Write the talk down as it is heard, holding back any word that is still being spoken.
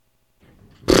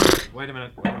Wait a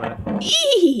minute.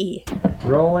 Eee!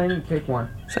 Rolling, take one.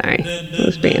 Sorry, I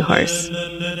was being hoarse. Is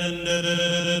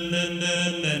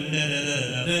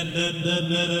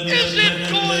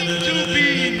it going to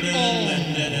be all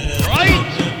right?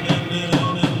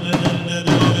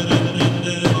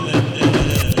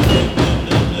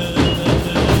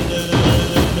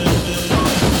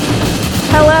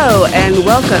 Hello, and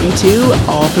welcome to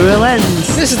All Through a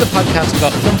Lens. This is the podcast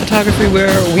about film photography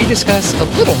where we discuss a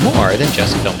little more than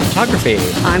just film photography.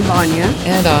 I'm Vanya.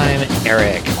 And I'm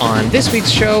Eric. On this week's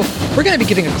show, we're going to be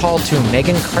giving a call to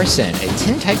Megan Carson, a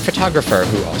tintype photographer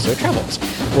who also travels.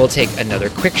 We'll take another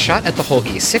quick shot at the whole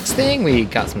E6 thing. We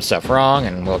got some stuff wrong,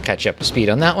 and we'll catch you up to speed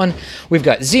on that one. We've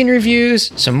got zine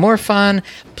reviews, some more fun,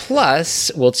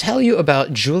 plus we'll tell you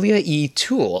about Julia E.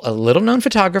 Toole, a little-known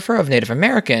photographer of Native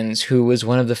Americans who was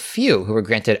one of the few who were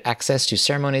granted access to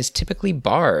ceremonies typically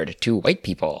barred to white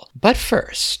people. But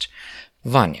first,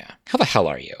 Vanya, how the hell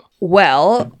are you?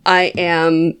 Well, I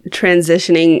am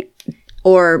transitioning,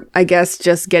 or I guess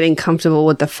just getting comfortable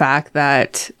with the fact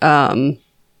that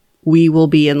we will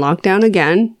be in lockdown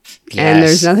again, and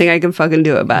there's nothing I can fucking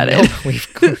do about it.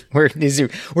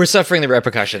 We're suffering the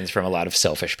repercussions from a lot of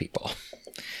selfish people.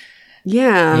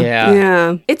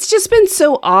 Yeah. It's just been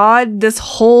so odd this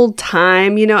whole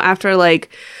time, after like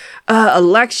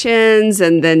elections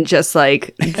and then just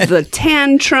like the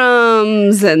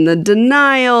tantrums and the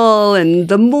denial and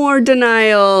the more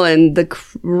denial and the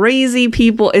crazy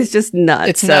people. It's just nuts.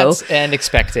 It's nuts and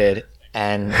expected.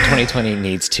 And 2020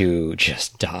 needs to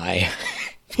just die.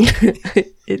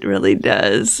 It really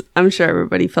does. I'm sure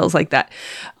everybody feels like that.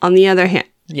 On the other hand,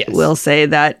 yes, we'll say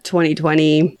that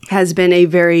 2020 has been a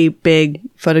very big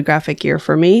photographic year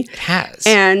for me. It has.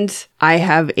 And I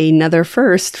have another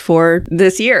first for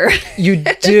this year. You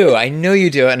do. I know you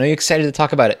do. I know you're excited to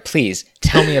talk about it. Please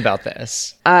tell me about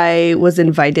this. I was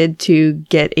invited to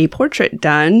get a portrait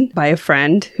done by a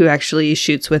friend who actually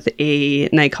shoots with a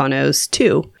Nikon EOS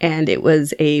 2. And it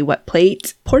was a wet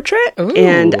plate portrait. Ooh.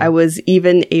 And I was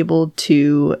even able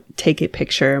to take a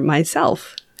picture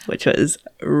myself, which was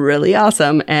really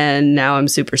awesome. And now I'm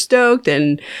super stoked.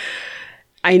 And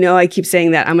I know I keep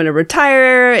saying that I'm going to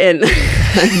retire and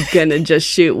I'm going to just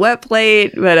shoot wet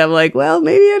plate. But I'm like, well,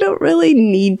 maybe I don't really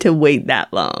need to wait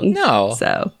that long. No.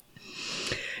 So,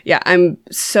 yeah, I'm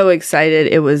so excited.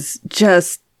 It was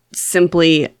just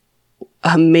simply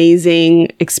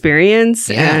amazing experience.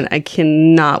 Yeah. And I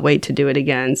cannot wait to do it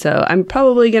again. So I'm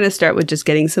probably going to start with just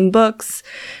getting some books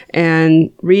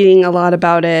and reading a lot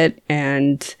about it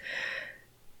and,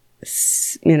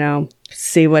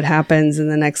 see what happens in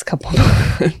the next couple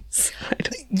months.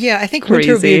 Yeah, I think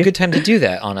winter would be a good time to do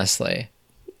that, honestly.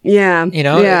 Yeah.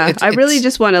 I really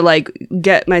just want to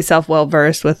get myself well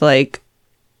versed with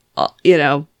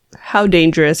how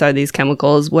dangerous are these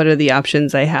chemicals? What are the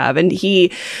options I have? And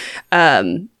he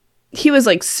was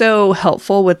so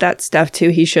helpful with that stuff too.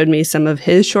 He showed me some of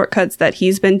his shortcuts that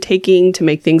he's been taking to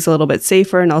make things a little bit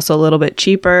safer and also a little bit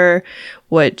cheaper,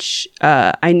 which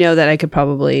I know that I could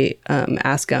probably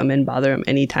ask him and bother him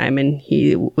anytime, and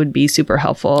he would be super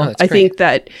helpful. Oh, I think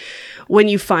that when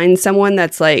you find someone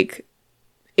that's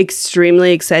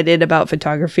extremely excited about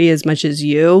photography as much as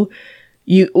you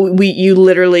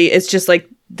literally, it's just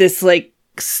this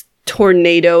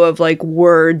tornado of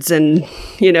words, and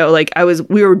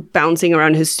we were bouncing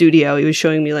around his studio. He was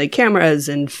showing me cameras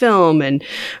and film, and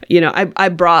I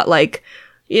brought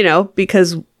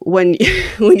because when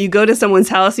you go to someone's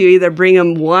house, you either bring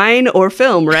them wine or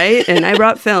film, right? And I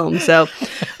brought film. So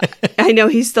I know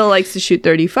he still likes to shoot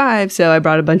 35, so I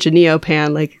brought a bunch of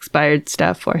neopan expired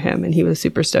stuff for him, and he was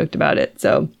super stoked about it.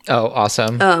 So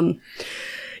awesome.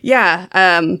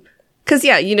 Because,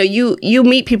 you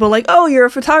meet people oh, you're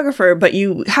a photographer, but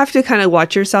you have to kind of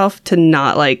watch yourself to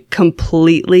not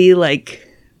completely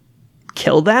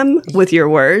kill them with your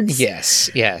words.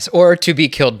 Yes. Or to be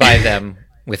killed by them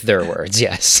with their words,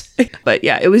 yes. But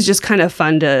yeah, it was just kind of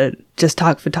fun to just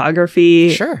talk photography.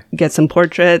 Sure. Get some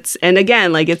portraits. And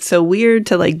again, it's so weird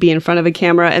to be in front of a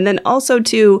camera. And then also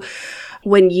too,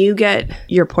 when you get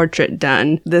your portrait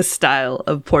done, this style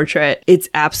of portrait, it's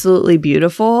absolutely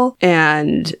beautiful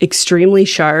and extremely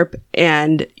sharp,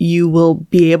 and you will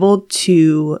be able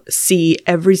to see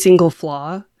every single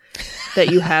flaw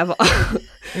that you have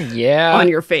on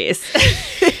your face.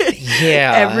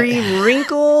 Yeah. Every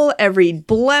wrinkle, every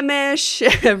blemish,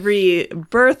 every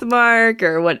birthmark,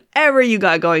 or whatever you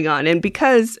got going on. And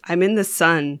because I'm in the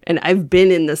sun and I've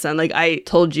been in the sun, like I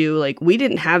told you, like we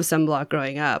didn't have sunblock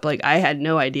growing up. Like I had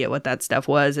no idea what that stuff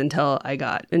was until I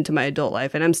got into my adult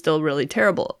life, and I'm still really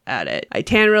terrible at it. I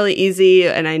tan really easy,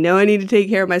 and I know I need to take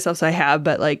care of myself, so I have,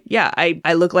 but like, yeah,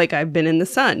 I look like I've been in the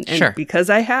sun, and Sure. because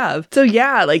I have. So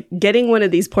yeah, like getting one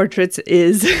of these portraits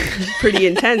is pretty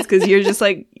intense, because you're just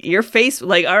like, your face,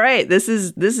 like, all right, this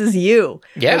is you.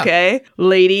 Yeah. Okay,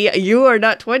 lady, you are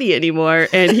not 20 anymore,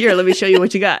 and here, let me show you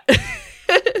what you got.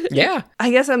 Yeah. I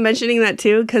guess I'm mentioning that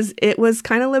too because it was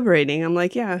kind of liberating. I'm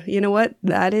like, yeah, you know what?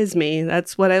 That is me.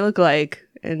 That's what I look like.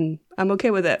 And I'm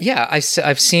okay with it. Yeah,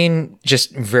 I've seen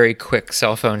just very quick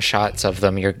cell phone shots of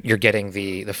them. You're getting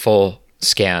the full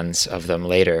scans of them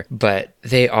later, but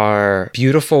they are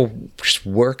beautiful just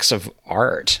works of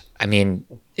art. I mean,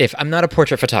 if I'm not a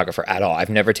portrait photographer at all, I've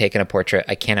never taken a portrait.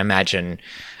 I can't imagine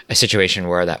a situation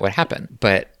where that would happen.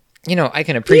 But you know, I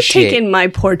can appreciate. You've taken my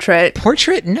portrait.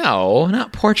 Portrait? No,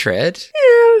 not portrait.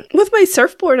 Yeah, with my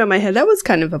surfboard on my head, that was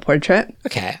kind of a portrait.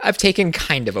 Okay, I've taken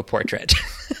kind of a portrait.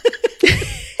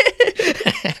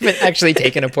 I haven't actually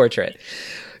taken a portrait.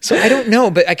 So I don't know,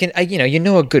 but you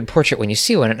know a good portrait when you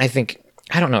see one. And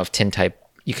I don't know if tintype,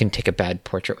 you can take a bad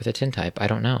portrait with a tintype. I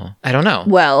don't know.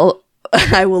 Well,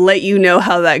 I will let you know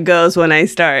how that goes when I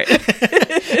start.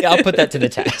 Yeah, I'll put that to the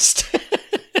test.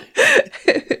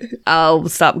 I'll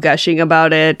stop gushing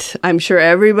about it. I'm sure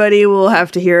everybody will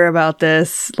have to hear about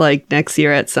this like next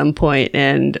year at some point.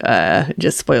 And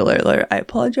just spoiler alert, I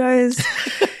apologize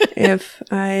if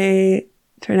I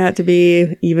turn out to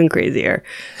be even crazier.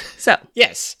 So,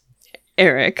 Yes.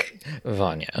 Eric,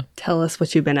 Vanya. tell us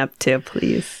what you've been up to,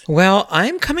 please. Well,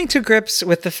 I'm coming to grips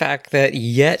with the fact that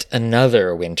yet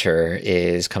another winter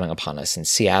is coming upon us in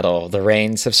Seattle. The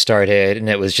rains have started and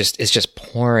it's just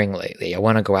pouring lately. I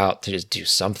want to go out to just do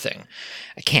something.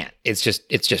 I can't. It's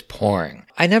just pouring.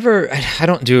 I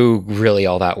don't do really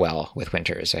all that well with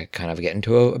winters. I kind of get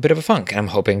into a bit of a funk, and I'm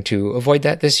hoping to avoid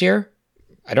that this year.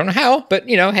 I don't know how, but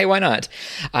hey, why not?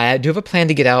 I do have a plan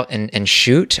to get out and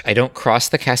shoot. I don't cross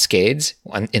the Cascades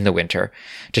in the winter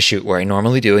to shoot where I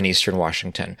normally do in Eastern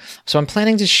Washington. So I'm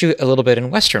planning to shoot a little bit in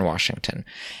Western Washington.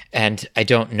 And I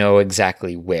don't know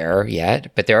exactly where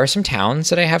yet, but there are some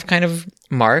towns that I have kind of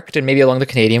marked, and maybe along the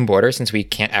Canadian border, since we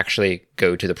can't actually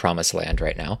go to the promised land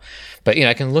right now. But,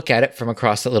 I can look at it from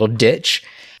across that little ditch.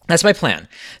 That's my plan.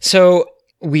 So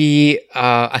we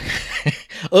a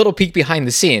little peek behind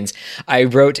the scenes. I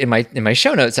wrote in my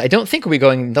show notes, I don't think we'll be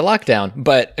going into lockdown,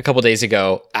 but a couple days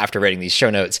ago, after writing these show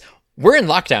notes, we're in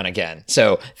lockdown again.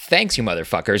 So thanks, you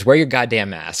motherfuckers. Wear your goddamn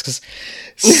masks.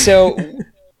 So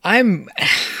I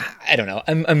don't know.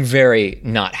 I'm very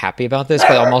not happy about this,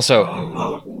 but I'm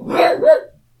also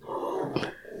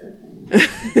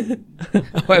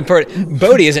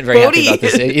Bodhi isn't very happy about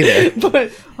this either.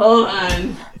 But hold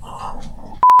on.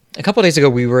 A couple of days ago,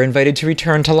 we were invited to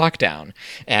return to lockdown,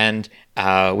 and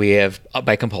we have,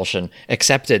 by compulsion,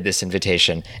 accepted this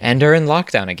invitation and are in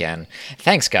lockdown again.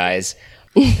 Thanks, guys.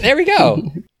 There we go.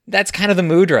 That's kind of the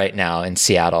mood right now in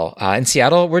Seattle. In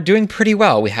Seattle, we're doing pretty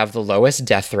well. We have the lowest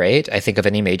death rate, I think, of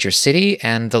any major city,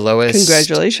 and the lowest...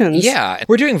 Congratulations. Yeah,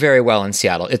 we're doing very well in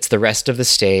Seattle. It's the rest of the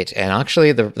state, and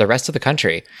actually the rest of the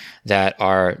country that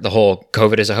are the whole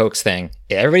COVID is a hoax thing.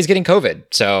 Everybody's getting COVID.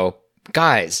 So,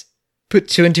 guys, put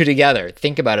two and two together.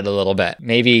 Think about it a little bit.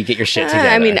 Maybe get your shit together.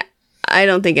 I mean, I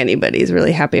don't think anybody's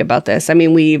really happy about this. I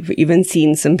mean, we've even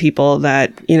seen some people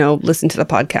that, listen to the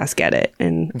podcast get it.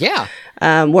 And yeah.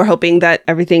 We're hoping that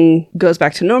everything goes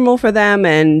back to normal for them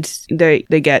and they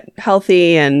get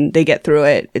healthy and they get through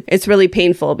it. It's really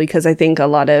painful because I think a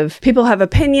lot of people have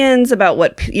opinions about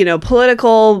what,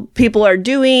 political people are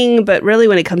doing. But really,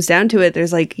 when it comes down to it, there's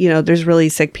there's really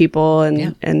sick people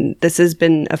and this has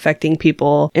been affecting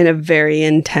people in a very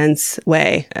intense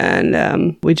way.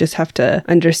 And we just have to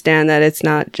understand that it's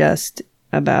not just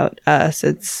about us.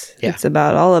 It's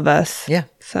about all of us. Yeah.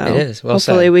 So it is. Well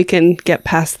hopefully said. we can get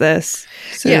past this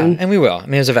soon. Yeah, and we will. I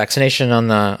mean, there's a vaccination on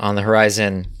the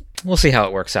horizon. We'll see how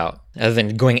it works out. Other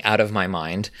than going out of my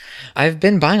mind, I've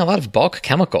been buying a lot of bulk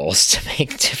chemicals to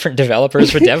make different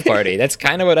developers for Dev Party. That's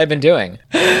kind of what I've been doing.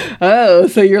 Oh,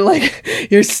 so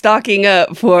you're stocking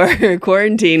up for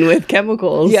quarantine with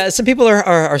chemicals. Yeah, some people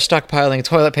are stockpiling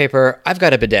toilet paper. I've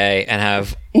got a bidet and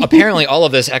have apparently all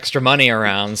of this extra money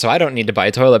around, so I don't need to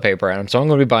buy toilet paper, and so I'm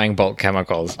going to be buying bulk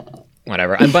chemicals.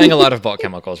 whatever. I'm buying a lot of bulk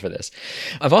chemicals for this.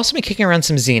 I've also been kicking around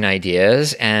some zine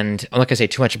ideas, and I'm not going to say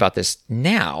too much about this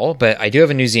now, but I do have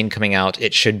a new zine coming out.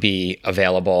 It should be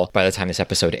available by the time this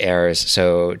episode airs,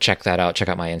 so check that out. Check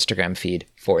out my Instagram feed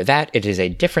for that. It is a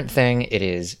different thing. It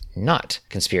is not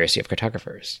Conspiracy of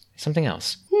Cartographers. Something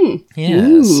else.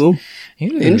 Yes. Ooh.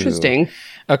 Interesting.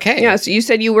 Okay. Yeah, so you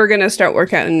said you were going to start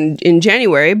work out in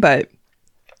January, but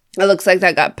it looks like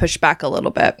that got pushed back a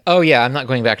little bit. Oh, yeah. I'm not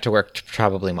going back to work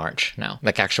probably March now,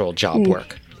 like actual job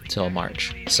work till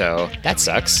March. So that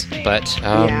sucks. But,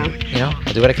 I'll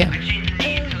do what I can.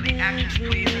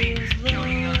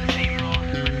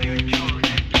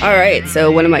 All right.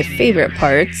 So one of my favorite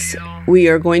parts, we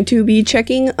are going to be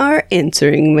checking our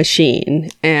answering machine.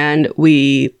 And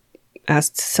we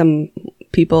asked some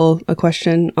people a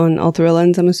question on All Through a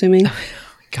Lens, I'm assuming.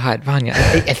 God, Vanya,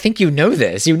 I think you know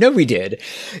this. You know we did.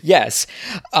 Yes.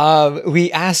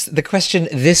 We asked, the question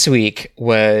this week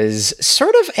was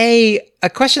sort of a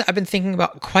question I've been thinking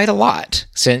about quite a lot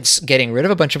since getting rid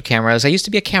of a bunch of cameras. I used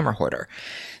to be a camera hoarder.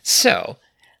 So,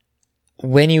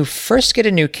 when you first get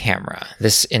a new camera,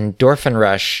 this endorphin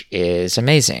rush is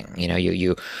amazing. You know,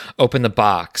 you open the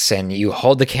box and you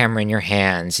hold the camera in your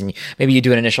hands and maybe you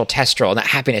do an initial test roll and that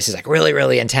happiness is like really,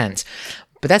 really intense.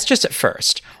 But that's just at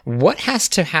first. What has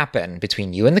to happen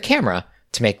between you and the camera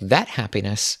to make that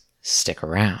happiness stick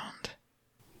around?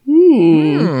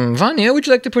 Vanya, would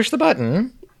you like to push the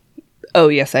button? Oh,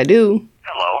 yes, I do.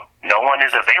 Hello, no one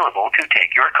is available to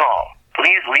take your call.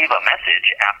 Please leave a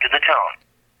message after the tone.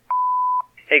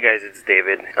 Hey guys, it's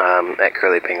David at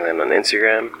Curly Penguin on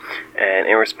Instagram, and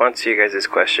in response to you guys'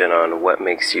 question on what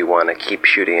makes you want to keep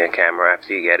shooting a camera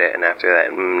after you get it and after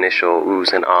that initial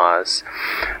oohs and ahs,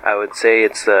 I would say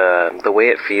it's the way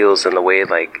it feels and the way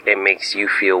like it makes you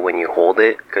feel when you hold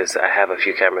it, because I have a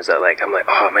few cameras that I'm like,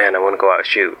 oh man, I want to go out and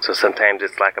shoot. So sometimes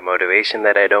it's lack of motivation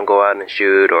that I don't go out and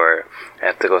shoot, or I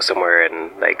have to go somewhere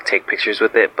and like take pictures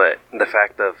with it, but the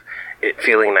fact of it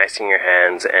feeling nice in your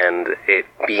hands and it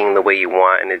being the way you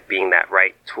want and it being that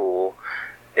right tool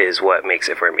is what makes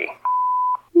it for me.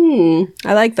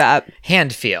 I like that.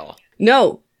 Hand feel.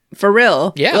 No, for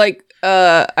real. Yeah. Like,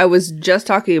 I was just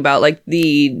talking about like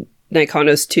the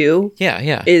Nikonos 2.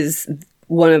 Yeah. Is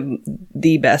one of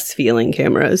the best feeling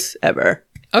cameras ever.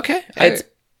 Okay.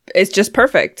 It's just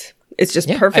perfect. It's just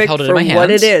I've perfect held it in for my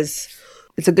what hands. it is.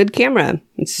 It's a good camera.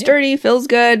 It's sturdy, feels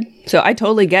good. So I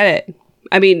totally get it.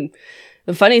 I mean,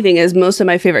 the funny thing is most of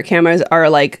my favorite cameras are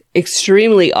like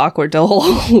extremely awkward to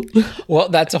hold. Well,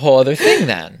 that's a whole other thing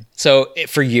then. So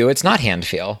for you, it's not hand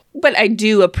feel. But I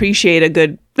do appreciate a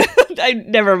good...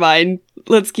 Never mind.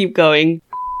 Let's keep going.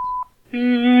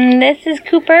 This is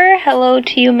Cooper. Hello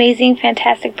to you amazing,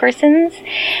 fantastic persons.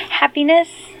 Happiness.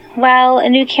 Well, a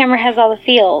new camera has all the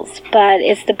feels, but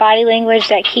it's the body language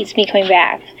that keeps me coming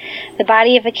back. The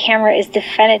body of a camera is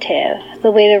definitive.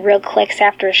 The way the reel clicks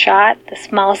after a shot, the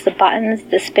smallest of buttons,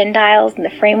 the spin dials, and the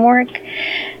framework.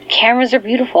 Cameras are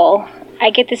beautiful. I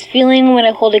get this feeling when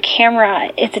I hold a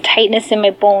camera. It's a tightness in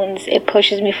my bones. It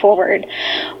pushes me forward,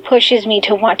 pushes me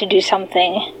to want to do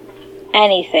something,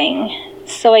 anything.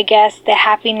 So I guess the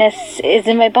happiness is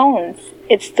in my bones.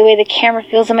 It's the way the camera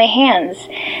feels in my hands.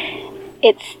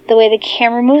 It's the way the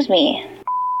camera moves me.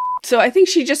 So I think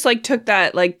she just like took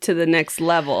that like to the next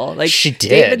level. Like she did.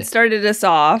 David started us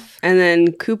off, and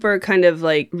then Cooper kind of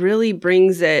like really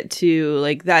brings it to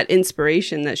like that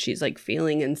inspiration that she's like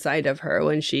feeling inside of her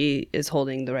when she is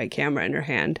holding the right camera in her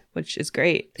hand, which is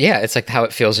great. Yeah, it's like how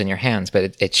it feels in your hands,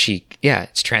 but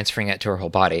it's transferring it to her whole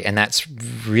body, and that's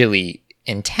really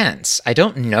intense. I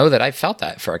don't know that I've felt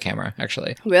that for a camera,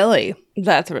 actually. Really?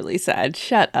 That's really sad.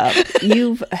 Shut up.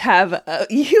 You've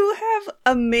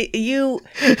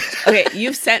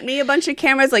sent me a bunch of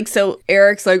cameras. Like, so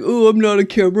Eric's like, oh, I'm not a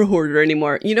camera hoarder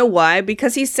anymore. You know why?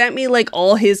 Because he sent me like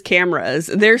all his cameras.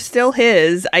 They're still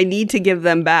his. I need to give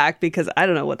them back because I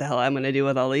don't know what the hell I'm going to do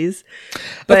with all these.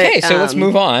 But, okay, so let's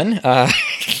move on.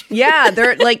 Yeah,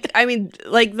 they're like, I mean,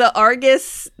 like the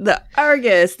Argus, the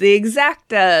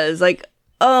Exactas, like,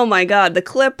 oh my God, the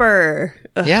Clipper.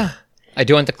 Ugh. Yeah, I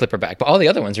do want the Clipper back, but all the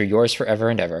other ones are yours forever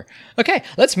and ever. Okay,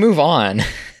 let's move on.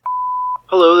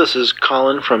 Hello, this is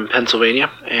Colin from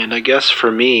Pennsylvania, and I guess for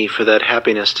me, for that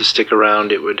happiness to stick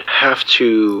around, it would have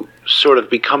to sort of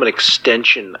become an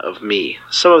extension of me.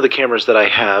 Some of the cameras that I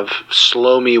have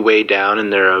slow me way down,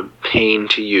 and they're a pain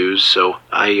to use, so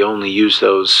I only use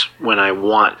those when I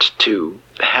want to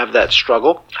have that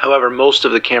struggle. However, most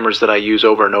of the cameras that I use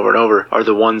over and over and over are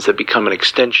the ones that become an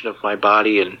extension of my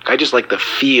body, and I just like the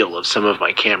feel of some of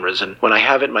my cameras, and when I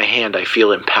have it in my hand, I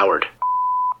feel empowered.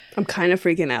 I'm kind of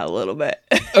freaking out a little bit.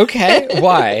 Okay,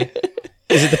 why?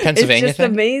 Is it the Pennsylvania it's just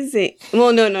thing? amazing.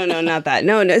 Well, no, not that.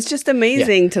 No, it's just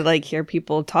amazing to like hear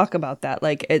people talk about that.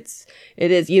 Like it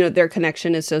is, their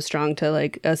connection is so strong to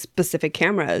like a specific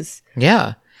cameras.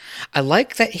 Yeah. I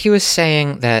like that he was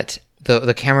saying that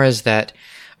the cameras that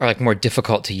are like more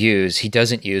difficult to use, he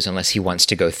doesn't use unless he wants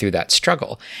to go through that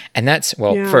struggle. And that's,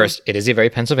 first, it is a very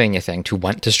Pennsylvania thing to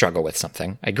want to struggle with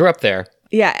something. I grew up there.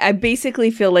 Yeah, I basically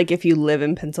feel like if you live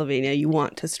in Pennsylvania, you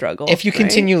want to struggle. If you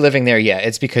continue living there,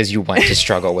 it's because you want to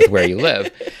struggle with where you live.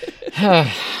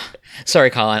 Sorry,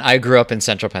 Colin. I grew up in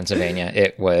central Pennsylvania.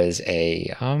 It was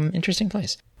a interesting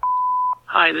place.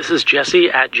 Hi, this is Jesse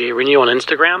at JRenew on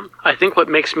Instagram. I think what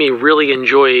makes me really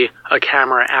enjoy a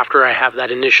camera after I have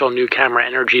that initial new camera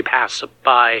energy pass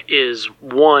by is,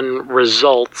 one,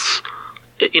 results.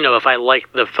 If I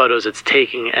like the photos it's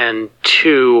taking, and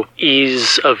two,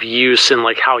 ease of use and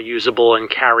like how usable and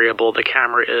carryable the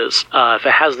camera is. If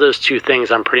it has those two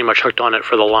things, I'm pretty much hooked on it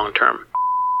for the long term.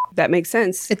 That makes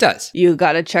sense. It does. You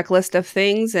got a checklist of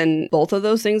things, and both of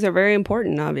those things are very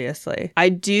important, obviously. I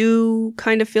do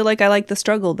kind of feel like I like the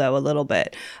struggle, though, a little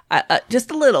bit.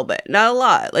 Just a little bit, not a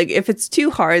lot. Like, if it's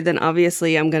too hard, then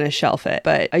obviously I'm going to shelf it.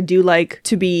 But I do like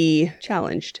to be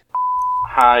challenged.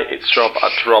 Hi, it's Rob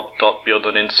at rob.build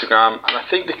on Instagram, and I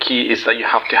think the key is that you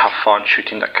have to have fun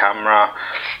shooting the camera.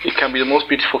 It can be the most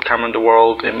beautiful camera in the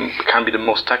world, it can be the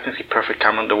most technically perfect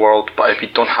camera in the world, but if you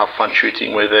don't have fun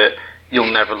shooting with it,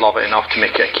 you'll never love it enough to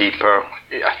make it a keeper.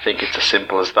 I think it's as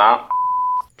simple as that.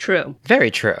 True.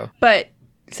 Very true. But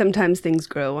sometimes things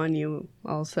grow on you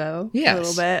also. Yes. A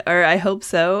little bit, or I hope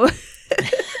so.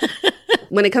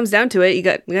 When it comes down to it, you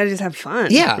got to just have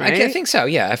fun. Yeah, right? I think so.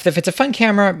 Yeah, if it's a fun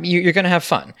camera, you're going to have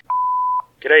fun.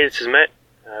 G'day, this is Matt,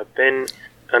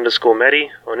 Ben_Matty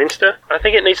on Insta. I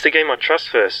think it needs to gain my trust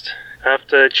first.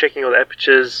 After checking all the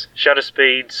apertures, shutter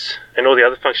speeds, and all the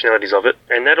other functionalities of it,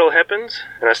 and that all happens,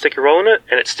 and I stick a roll in it,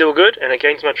 and it's still good, and it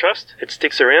gains my trust, it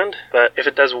sticks around. But if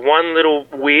it does one little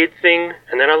weird thing,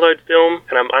 and then I load film,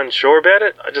 and I'm unsure about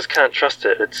it, I just can't trust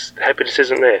it. The happiness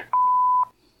isn't there.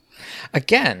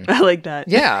 Again. I like that.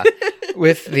 Yeah.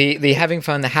 With the having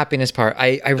fun, the happiness part,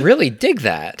 I really dig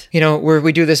that.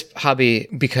 We do this hobby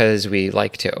because we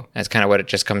like to. That's kind of what it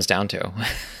just comes down to.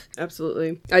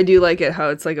 Absolutely. I do like it how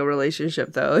it's like a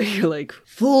relationship, though. You're like,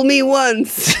 fool me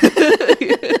once.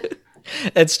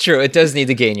 That's true. It does need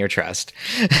to gain your trust.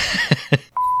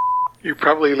 You're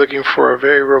probably looking for a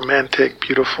very romantic,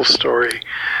 beautiful story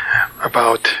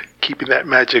about keeping that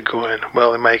magic going.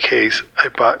 Well, in my case, I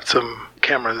bought some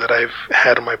cameras that I've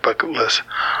had on my bucket list,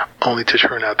 only to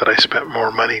turn out that I spent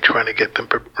more money trying to get them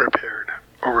repaired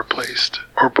or replaced,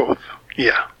 or both.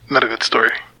 Yeah, not a good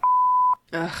story.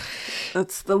 Ugh,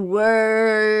 that's the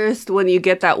worst, when you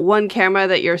get that one camera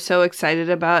that you're so excited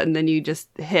about and then you just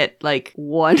hit like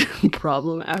one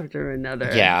problem after another.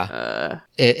 Yeah,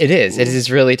 it is. It is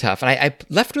really tough. And I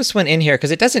left this one in here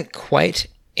because it doesn't quite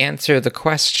answer the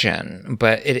question,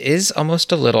 but it is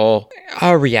almost a little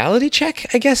reality check,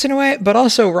 I guess, in a way. But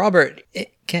also, Robert,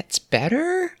 it gets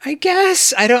better, I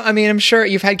guess. I'm sure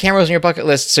you've had cameras on your bucket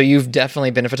list, so you've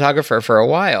definitely been a photographer for a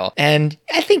while. And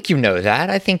I think you know that.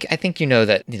 I think you know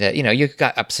that you've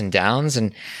got ups and downs,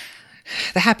 and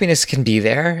the happiness can be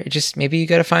there. It just, maybe you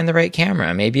got to find the right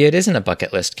camera. Maybe it isn't a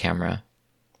bucket list camera.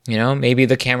 Maybe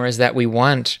the cameras that we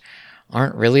want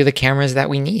aren't really the cameras that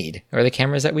we need, or the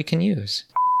cameras that we can use.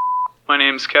 My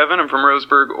name's Kevin. I'm from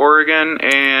Roseburg, Oregon,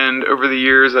 and over the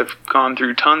years I've gone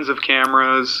through tons of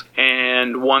cameras,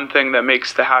 and one thing that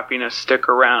makes the happiness stick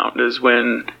around is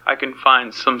when I can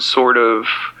find some sort of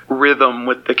rhythm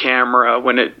with the camera,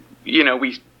 when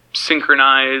we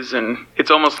synchronize, and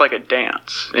it's almost like a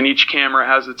dance, and each camera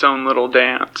has its own little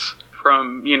dance.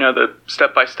 From, the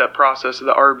step-by-step process of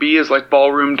the RB is like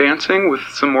ballroom dancing with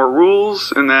some more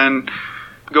rules, and then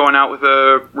going out with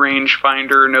a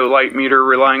rangefinder, no light meter,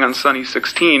 relying on Sunny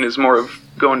 16 is more of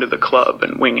going to the club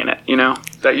and winging it,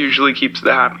 That usually keeps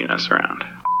the happiness around.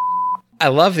 I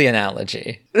love the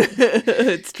analogy.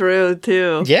 It's true,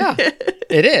 too. Yeah,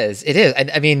 it is. It is.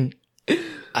 I mean,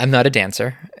 I'm not a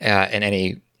dancer in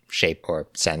any shape or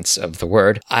sense of the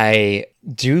word. I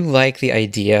do like the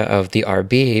idea of the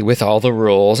RB with all the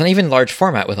rules, and even large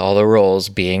format with all the rules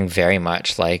being very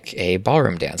much like a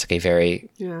ballroom dance, like a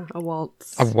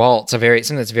waltz.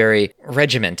 Something that's very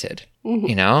regimented.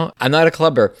 Mm-hmm. I'm not a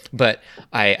clubber, but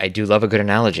I do love a good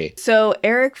analogy. So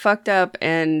Eric fucked up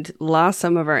and lost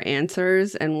some of our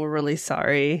answers, and we're really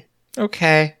sorry.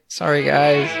 Okay. Sorry,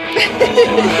 guys.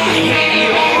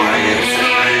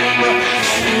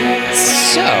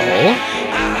 So,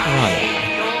 Ronnie,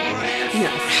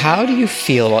 yes. How do you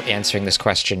feel about answering this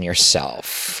question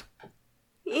yourself?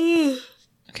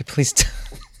 Okay, please.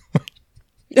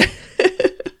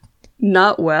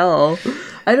 Not well.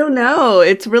 I don't know.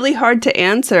 It's really hard to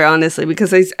answer, honestly,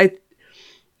 because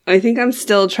I think I'm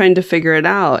still trying to figure it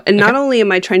out. And not only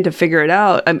am I trying to figure it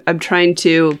out, I'm trying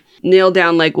to nail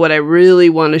down like what I really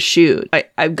want to shoot.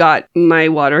 I've got my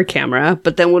water camera,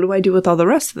 but then what do I do with all the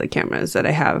rest of the cameras that I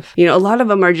have? You know, a lot of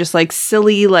them are just like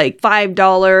silly, like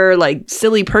 $5, like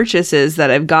silly purchases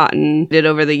that I've gotten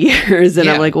over the years. And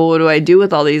I'm like, well, what do I do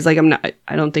with all these? Like,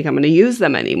 I don't think I'm going to use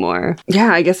them anymore.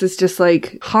 Yeah, I guess it's just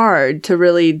like hard to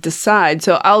really decide.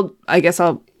 So I guess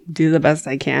I'll do the best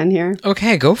I can here.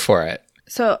 Okay, go for it.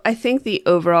 So I think the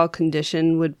overall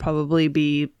condition would probably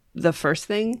be the first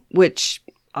thing, which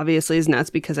obviously is nuts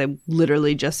because I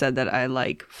literally just said that I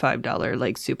like $5,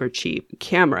 like super cheap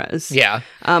cameras. Yeah.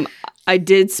 I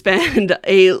did spend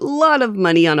a lot of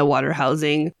money on a water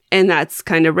housing, and that's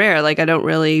kind of rare. Like, I don't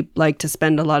really like to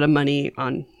spend a lot of money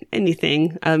on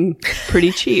anything. I'm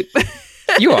pretty cheap.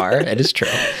 You are. It is true.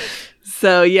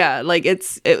 So yeah, like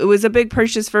it was a big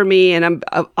purchase for me, and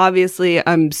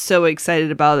I'm so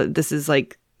excited about it. This is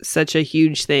like such a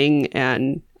huge thing,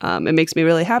 and it makes me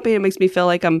really happy. It makes me feel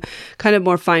like I'm kind of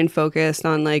more fine focused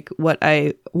on like what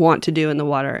I want to do in the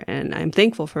water, and I'm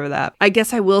thankful for that. I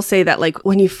guess I will say that like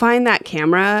when you find that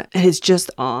camera and it's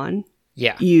just on,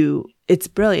 it's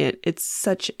brilliant. It's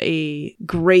such a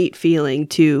great feeling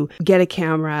to get a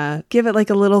camera, give it like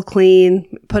a little clean,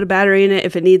 put a battery in it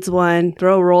if it needs one,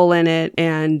 throw a roll in it.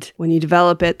 And when you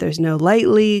develop it, there's no light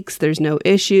leaks, there's no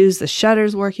issues. The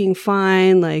shutter's working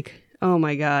fine. Like, oh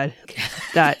my God,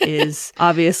 that is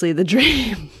obviously the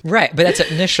dream. Right. But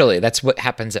that's what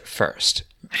happens at first.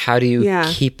 How do you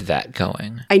keep that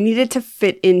going? I need it to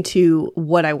fit into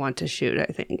what I want to shoot,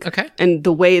 I think. Okay. And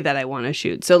the way that I want to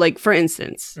shoot. So like, for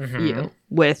instance, you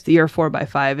with your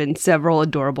 4x5 and several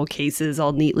adorable cases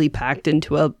all neatly packed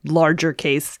into a larger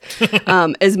case.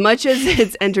 As much as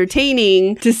it's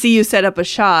entertaining to see you set up a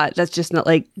shot,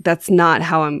 that's not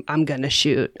how I'm going to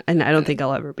shoot. And I don't think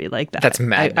I'll ever be like that. That's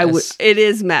madness. It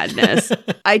is madness.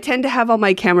 I tend to have all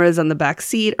my cameras on the back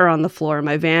seat or on the floor of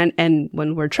my van. And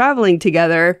when we're traveling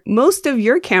together, most of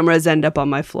your cameras end up on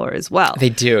my floor as well. They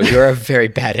do. You're a very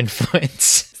bad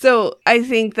influence. So I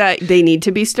think that they need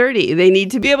to be sturdy. They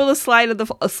need to be able to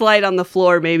slide on the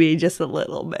floor maybe just a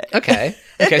little bit. Okay.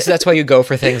 So that's why you go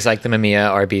for things like the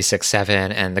Mamiya RB67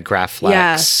 and the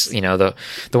Graflex, you know, the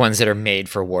ones that are made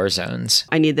for war zones.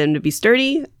 I need them to be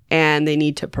sturdy, and they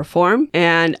need to perform,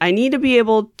 and I need to be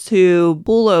able to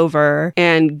pull over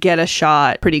and get a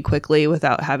shot pretty quickly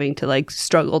without having to like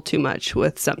struggle too much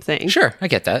with something. Sure, I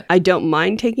get that. I don't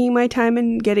mind taking my time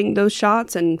and getting those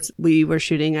shots, and we were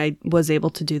shooting, I was able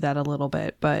to do that a little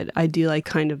bit, but I do like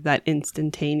kind of that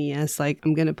instantaneous, like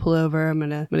I'm gonna pull over, I'm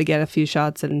gonna get a few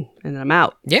shots and then I'm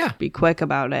out. Yeah. Be quick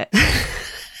about it.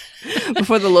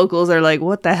 Before the locals are like,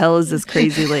 what the hell is this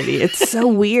crazy lady? It's so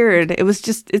weird.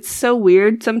 It's so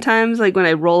weird sometimes, like when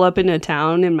I roll up into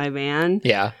town in my van.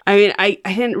 Yeah. I mean, I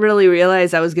didn't really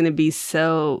realize I was going to be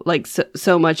so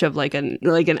much of like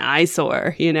an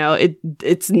eyesore, you know?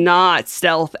 It's not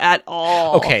stealth at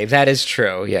all. Okay, that is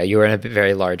true. Yeah, you are in a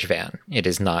very large van. It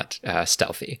is not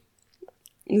stealthy.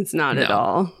 It's not at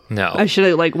all. No. I should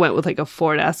have like went with like a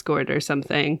Ford Escort or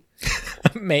something.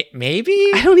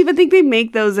 Maybe? I don't even think they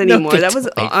make those anymore. No, that was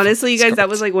honestly, you guys, that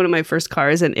was like one of my first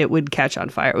cars, and it would catch on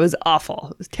fire. It was awful.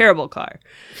 It was a terrible car.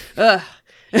 Ugh.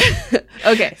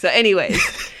 Okay, so anyways.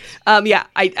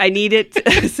 I need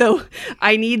it. So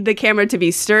I need the camera to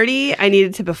be sturdy. I need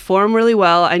it to perform really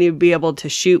well. I need to be able to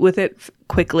shoot with it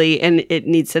quickly, and it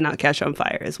needs to not catch on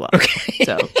fire as well. Okay.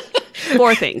 So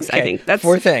 4 things. Okay. I think that's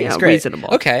 4 things. Great.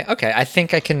 Reasonable. Okay. I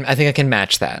think I can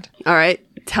match that. All right.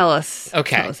 Tell us.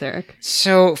 Okay. Tell us, Eric.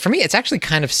 So for me, it's actually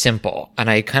kind of simple, and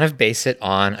I kind of base it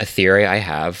on a theory I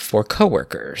have for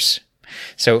coworkers.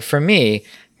 So for me,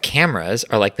 cameras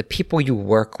are like the people you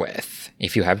work with.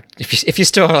 If you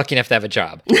still are lucky enough to have a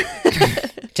job.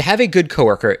 To have a good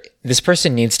coworker, this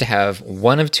person needs to have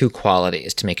one of 2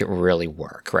 qualities to make it really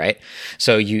work, right?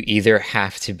 So you either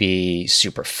have to be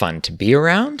super fun to be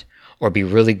around or be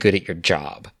really good at your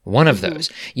job. One of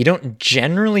those. You don't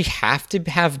generally have to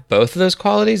have both of those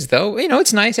qualities, though, you know,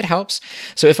 it's nice, it helps.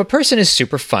 So if a person is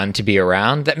super fun to be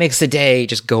around, that makes the day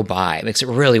just go by. It makes it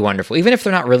really wonderful. Even if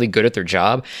they're not really good at their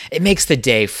job, it makes the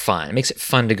day fun. It makes it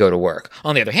fun to go to work.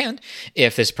 On the other hand,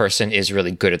 if this person is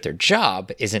really good at their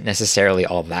job, isn't necessarily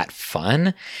all that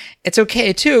fun, it's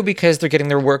okay too, because they're getting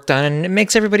their work done and it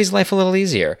makes everybody's life a little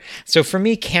easier. So for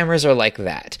me, cameras are like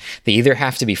that. They either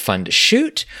have to be fun to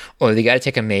shoot or they got to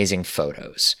take amazing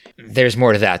photos. There's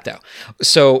more to that though.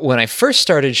 So when I first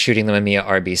started shooting the Mamiya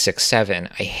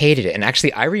RB67, I hated it. And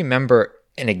actually, I remember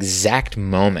an exact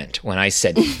moment when I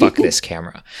said, fuck this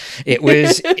camera. It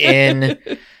was in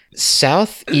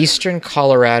southeastern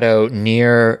Colorado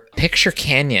near Picture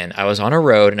Canyon. I was on a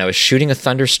road and I was shooting a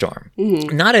thunderstorm.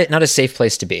 Not a safe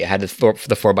place to be. I had the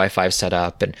 4x5 set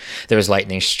up and there was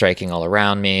lightning striking all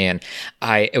around me, and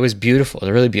it was beautiful. It was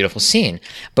a really beautiful scene.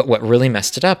 But what really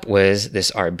messed it up was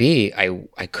this RB.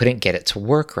 I couldn't get it to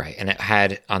work right, and it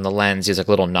had on the lens, there's like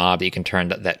a little knob that you can turn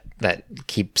that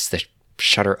keeps the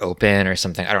shutter open or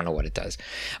something. I don't know what it does,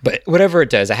 but whatever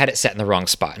it does, I had it set in the wrong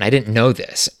spot and I didn't know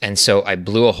this. And so I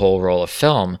blew a whole roll of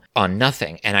film on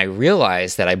nothing. And I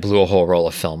realized that I blew a whole roll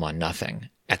of film on nothing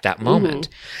at that moment.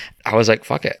 I was like,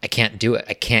 fuck it. I can't do it.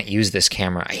 I can't use this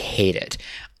camera. I hate it.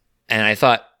 And I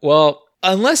thought, well,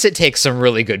 unless it takes some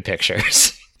really good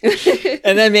pictures.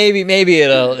 And then maybe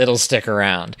it'll stick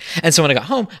around. And so when I got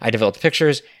home, I developed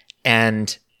pictures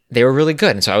and they were really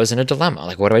good. And so I was in a dilemma.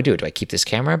 Like, what do I do? Do I keep this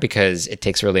camera because it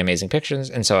takes really amazing pictures?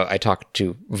 And so I talked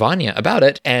to Vanya about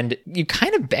it, and you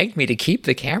kind of begged me to keep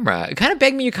the camera. You kind of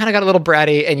begged me. You kind of got a little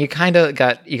bratty, and you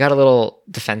got a little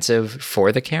defensive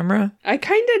for the camera. I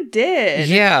kind of did.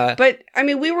 Yeah. But I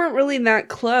mean, we weren't really that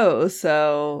close.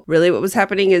 So really what was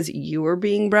happening is you were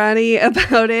being bratty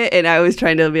about it. And I was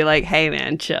trying to be like, hey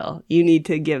man, chill. You need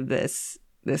to give this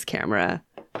camera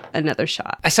another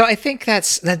shot. So I think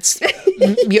that's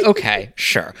okay,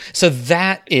 sure. So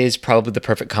that is probably the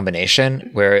perfect combination,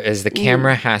 whereas the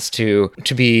camera has to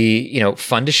be,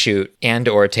 fun to shoot and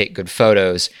or take good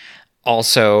photos.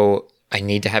 Also, I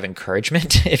need to have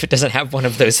encouragement if it doesn't have one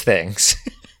of those things.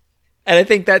 And I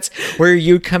think that's where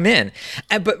you come in.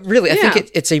 But really, I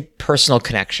think it's a personal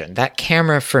connection. That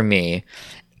camera for me,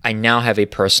 I now have a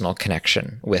personal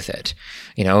connection with it.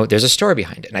 There's a story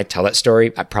behind it. And I tell that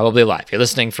story probably live. If you're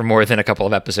listening for more than a couple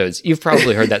of episodes, you've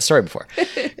probably heard that story before.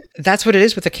 That's what it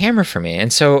is with the camera for me.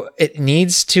 And so it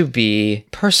needs to be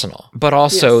personal, but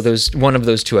also there's one of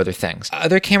those two other things.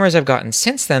 Other cameras I've gotten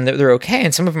since then, they're okay.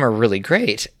 And some of them are really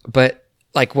great. But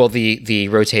the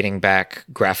rotating back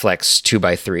Graflex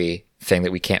 2x3 thing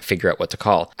that we can't figure out what to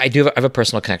call. I have a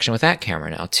personal connection with that camera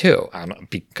now too,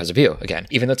 because of you again.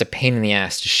 Even though it's a pain in the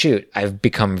ass to shoot, I've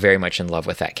become very much in love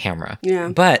with that camera. Yeah.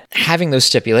 But having those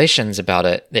stipulations about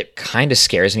it kind of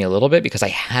scares me a little bit because I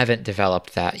haven't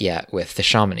developed that yet with the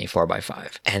Chamonix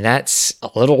 4x5. And that's a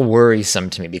little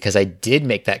worrisome to me because I did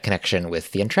make that connection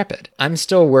with the Intrepid. I'm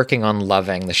still working on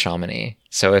loving the Chamonix.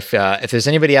 So if there's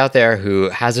anybody out there who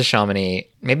has a Chamonix,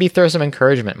 maybe throw some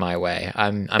encouragement my way.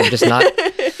 I'm just not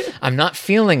I'm not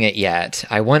feeling it yet.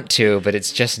 I want to, but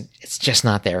it's just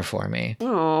not there for me.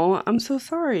 Oh, I'm so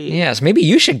sorry. Yeah, so maybe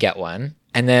you should get one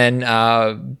and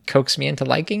then coax me into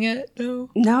liking it.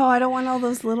 No, I don't want all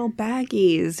those little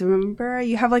baggies. Remember,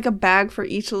 you have like a bag for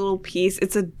each little piece.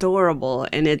 It's adorable,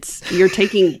 and you're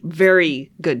taking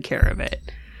very good care of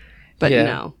it. But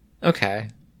no. Okay.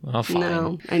 Well, fine.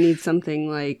 No, I need something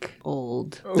like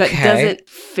old that doesn't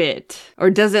fit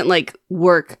or doesn't like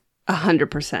work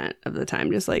 100% of the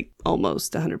time, just like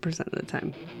almost 100% of the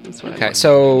time. That's what I want.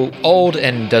 So old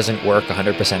and doesn't work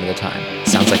 100% of the time.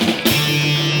 Sounds like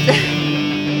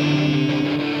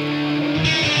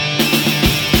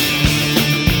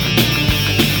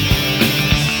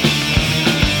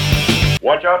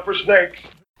Watch out for snakes.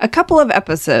 A couple of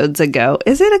episodes ago,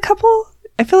 is it a couple?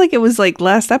 I feel like it was like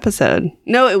last episode.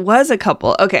 No, it was a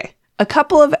couple. Okay. A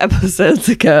couple of episodes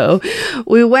ago,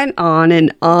 we went on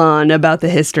and on about the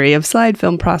history of slide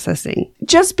film processing.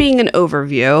 Just being an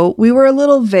overview, we were a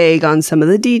little vague on some of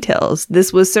the details.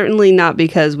 This was certainly not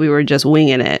because we were just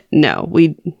winging it. No,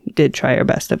 we did try our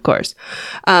best, of course.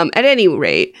 At any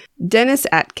rate, Dennis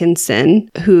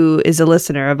Atkinson, who is a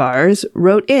listener of ours,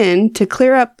 wrote in to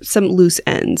clear up some loose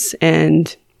ends,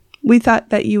 and we thought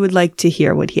that you would like to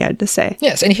hear what he had to say.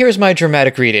 Yes, and here's my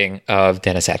dramatic reading of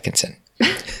Dennis Atkinson.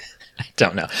 I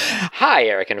don't know. Hi,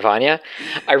 Eric and Vanya.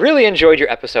 I really enjoyed your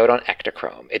episode on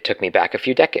Ektachrome. It took me back a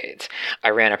few decades. I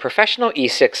ran a professional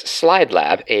E6 slide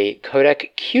lab, a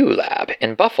Kodak Q lab,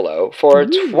 in Buffalo for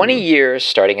 20 years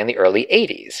starting in the early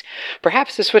 80s.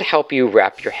 Perhaps this would help you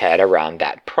wrap your head around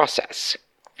that process.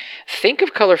 Think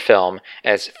of color film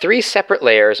as 3 separate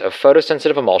layers of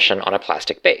photosensitive emulsion on a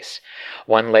plastic base.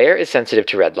 One layer is sensitive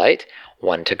to red light,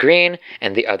 one to green,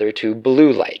 and the other to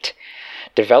blue light.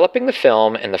 Developing the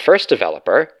film in the first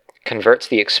developer converts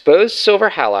the exposed silver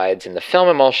halides in the film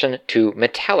emulsion to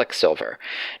metallic silver,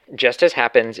 just as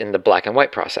happens in the black and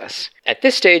white process. At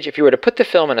this stage, if you were to put the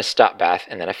film in a stop bath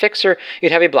and then a fixer,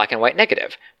 you'd have a black and white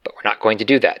negative, but we're not going to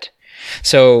do that.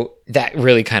 So that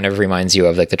really kind of reminds you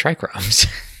of like the trichromes.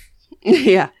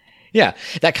 Yeah. Yeah,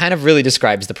 that kind of really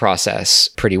describes the process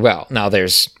pretty well. Now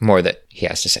there's more that he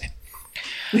has to say.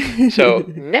 So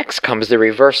next comes the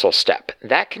reversal step.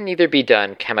 That can either be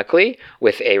done chemically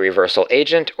with a reversal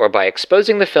agent or by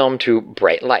exposing the film to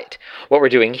bright light. What we're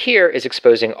doing here is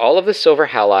exposing all of the silver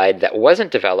halide that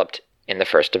wasn't developed in the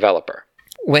first developer.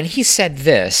 When he said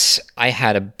this, I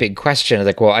had a big question. I was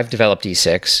like, well, I've developed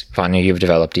E6. Vanya, you've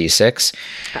developed E6.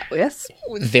 Yes.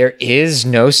 There is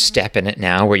no step in it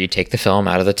now where you take the film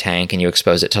out of the tank and you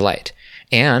expose it to light.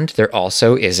 And there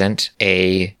also isn't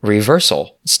a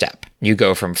reversal step. You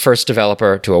go from first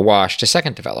developer to a wash to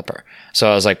second developer. So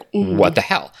I was like, what the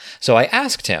hell? So I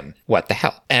asked him, what the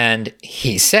hell? And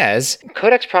he says,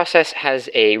 Kodak's process has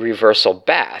a reversal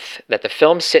bath that the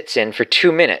film sits in for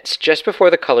 2 minutes just before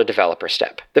the color developer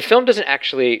step. The film doesn't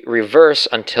actually reverse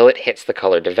until it hits the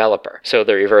color developer. So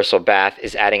the reversal bath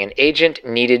is adding an agent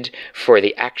needed for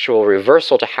the actual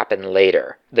reversal to happen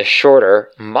later. The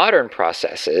shorter, modern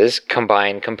processes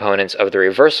combine components of the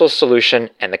reversal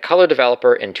solution and the color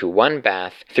developer into one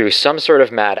bath through some sort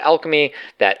of mad alchemy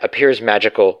that appears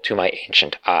magical to my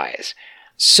ancient eyes.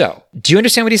 So, do you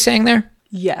understand what he's saying there?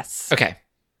 Yes. Okay.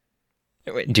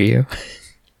 Wait, do you?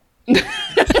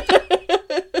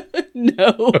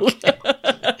 No.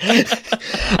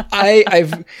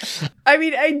 I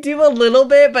mean, I do a little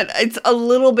bit, but it's a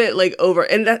little bit like over.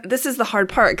 And this is the hard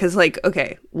part because, like,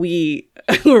 okay, we're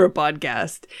a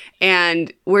podcast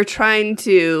and we're trying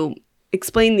to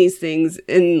explain these things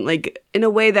in a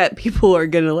way that people are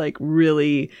gonna like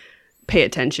really pay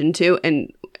attention to. And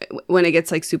when it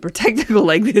gets like super technical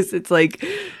like this, it's like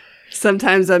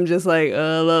sometimes I'm just like,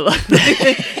 yeah,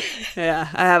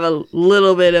 I have a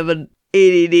little bit of an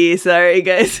ADD. Sorry,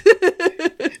 guys.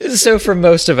 So for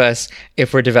most of us,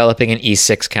 if we're developing an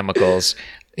E6 chemicals,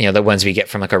 you know, the ones we get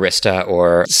from like Arista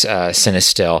or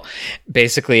Cinestill,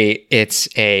 basically it's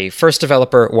a first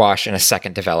developer wash and a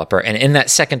second developer. And in that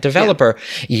second developer,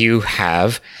 you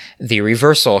have the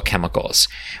reversal chemicals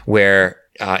where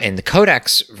in the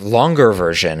Kodak's longer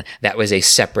version, that was a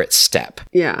separate step.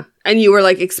 Yeah. And you were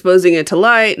like exposing it to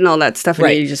light and all that stuff, and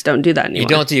Right. you just don't do that anymore. You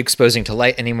don't do exposing to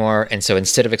light anymore. And so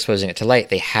instead of exposing it to light,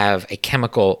 they have a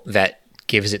chemical that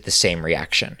gives it the same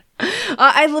reaction.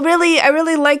 I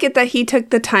really like it that he took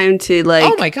the time to like.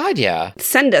 Oh my God, yeah.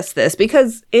 Send us this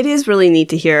because it is really neat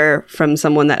to hear from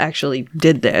someone that actually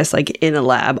did this, like in a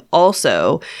lab.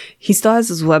 Also, he still has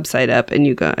his website up, and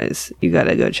you guys, you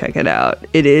gotta go check it out.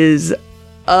 It is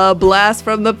a blast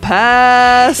from the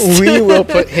past. We will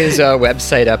put his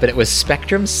website up, and it was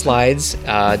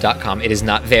spectrumslides.com. It is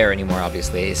not there anymore,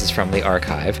 obviously. This is from the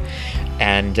archive.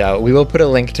 And we will put a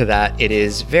link to that. It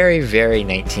is very, very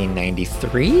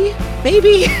 1993,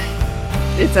 maybe?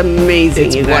 It's amazing,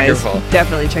 It's you guys. wonderful.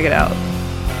 Definitely check it out.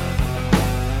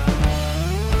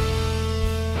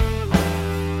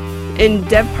 In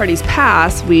Dev Party's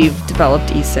past, we've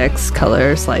developed E6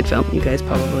 color slide film. You guys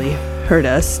probably heard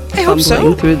us I hope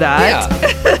fumbling so. through that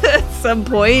at some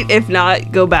point. If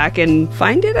not, go back and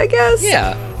find it, I guess.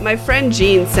 Yeah. My friend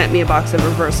Jean sent me a box of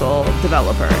Reversal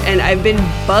Developer, and I've been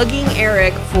bugging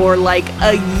Eric for like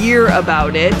a year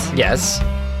about it. Yes.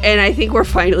 And I think we're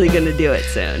finally going to do it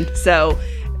soon. So,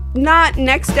 not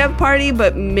next Dev Party,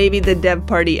 but maybe the Dev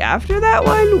Party after that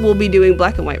one, we'll be doing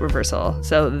black and white reversal.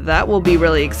 So that will be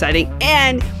really exciting.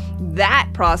 And that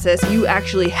process, you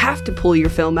actually have to pull your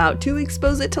film out to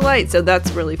expose it to light. So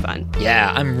that's really fun.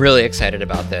 Yeah, I'm really excited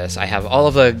about this. I have all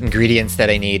of the ingredients that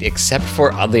I need, except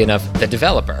for, oddly enough, the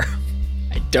developer.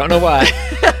 I don't know why,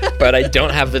 but I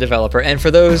don't have the developer. And for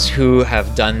those who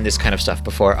have done this kind of stuff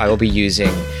before, I will be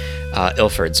using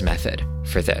Ilford's method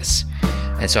for this.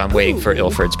 And so I'm waiting for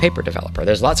Ilford's paper developer.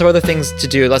 There's lots of other things to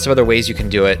do, lots of other ways you can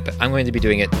do it, but I'm going to be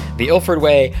doing it the Ilford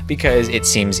way because it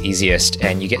seems easiest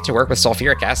and you get to work with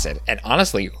sulfuric acid. And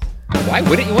honestly, why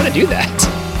wouldn't you want to do that?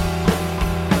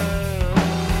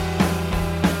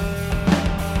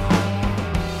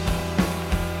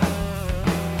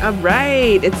 All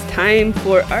right, it's time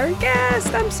for our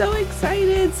guest. I'm so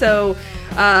excited. So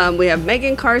we have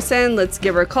Megan Carson. Let's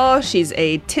give her a call. She's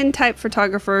a tintype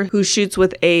photographer who shoots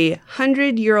with a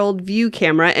 100-year-old view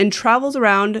camera and travels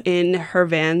around in her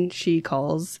van she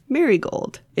calls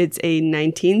Marigold. It's a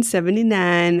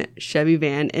 1979 Chevy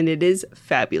van, and it is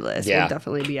fabulous. Yeah. We'll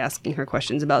definitely be asking her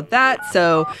questions about that.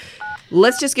 So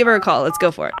let's just give her a call. Let's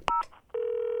go for it.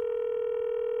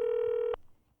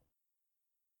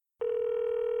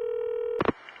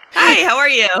 Hi, how are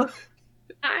you?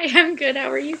 Hi, I'm good. How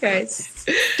are you guys?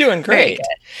 Doing great.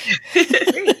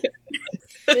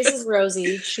 This is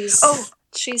Rosie. She's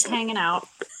hanging out.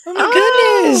 Oh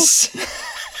my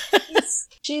goodness.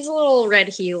 She's a little red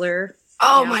healer.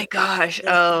 Oh my gosh.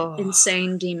 Oh.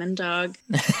 Insane demon dog.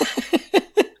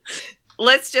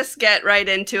 let's just get right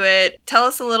into it. Tell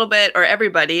us a little bit, or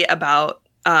everybody, about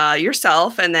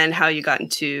yourself and then how you got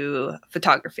into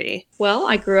photography. Well,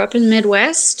 I grew up in the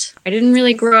Midwest. I didn't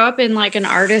really grow up in like an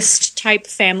artist type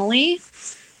family.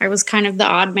 I was kind of the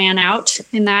odd man out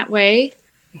in that way,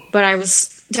 but I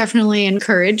was definitely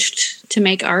encouraged to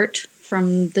make art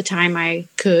from the time I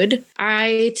could.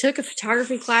 I took a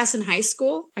photography class in high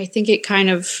school. I think it kind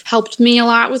of helped me a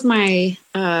lot with my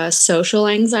social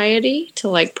anxiety to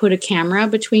like put a camera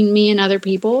between me and other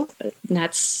people. And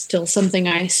that's still something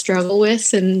I struggle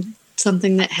with, and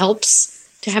something that helps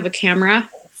to have a camera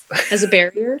as a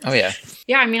barrier. Oh, yeah.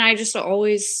 Yeah, I mean, I just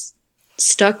always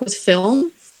stuck with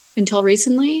film until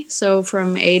recently. So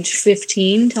from age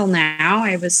 15 till now,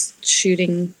 I was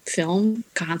shooting film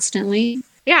constantly.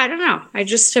 Yeah, I don't know. I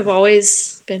just have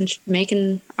always been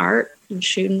making art and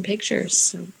shooting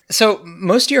pictures. So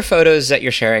most of your photos that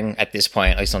you're sharing at this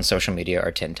point, at least on social media,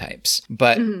 are tintypes.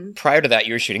 But prior to that,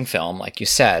 you were shooting film, like you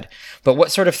said. But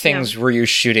what sort of things were you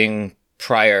shooting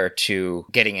prior to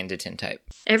getting into tintype?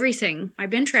 Everything.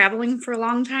 I've been traveling for a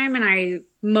long time, and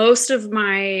most of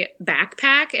my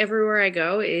backpack everywhere I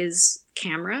go is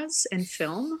cameras and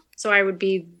film. So I would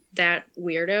be that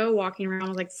weirdo walking around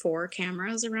with like 4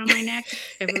 cameras around my neck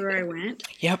everywhere I went.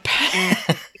 Yep.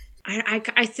 And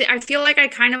I feel like I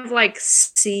kind of like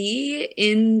see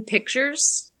in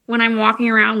pictures when I'm walking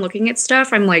around looking at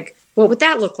stuff. I'm like, what would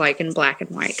that look like in black and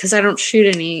white? Because I don't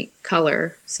shoot any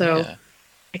color. So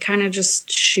I kind of just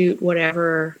shoot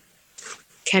whatever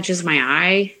catches my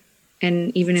eye.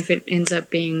 And even if it ends up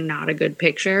being not a good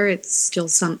picture, it's still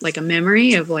like a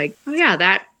memory of like, oh yeah,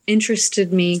 that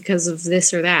interested me because of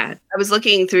this or that. I was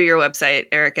looking through your website,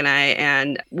 Eric and I,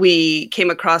 and we came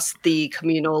across the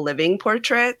communal living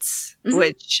portraits,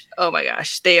 which, oh my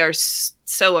gosh, they are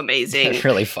so amazing. They're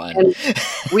really fun. And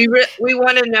we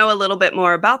want to know a little bit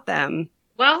more about them.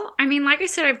 Well, I mean, like I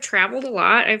said, I've traveled a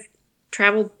lot. I've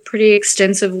traveled pretty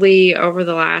extensively over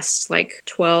the last like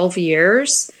 12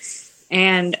 years.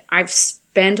 And I've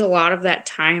spent a lot of that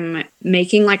time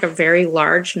making like a very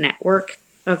large network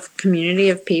of community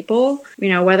of people, you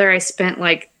know, whether I spent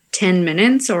like 10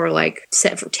 minutes or like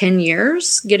set for 10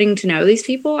 years getting to know these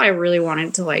people. I really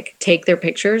wanted to like take their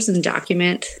pictures and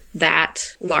document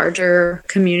that larger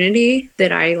community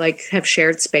that I like have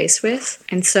shared space with.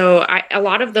 And so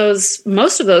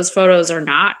most of those photos are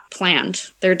not planned.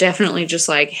 They're definitely just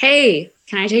like, hey,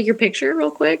 can I take your picture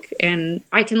real quick? And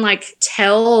I can like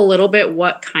tell a little bit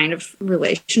what kind of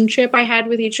relationship I had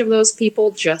with each of those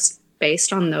people just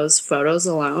based on those photos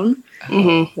alone.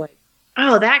 Like,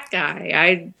 oh, that guy,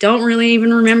 I don't really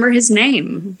even remember his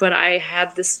name, but I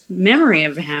had this memory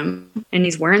of him and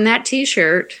he's wearing that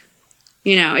t-shirt.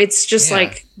 You know, it's just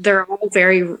like, they're all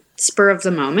very spur of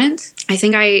the moment. I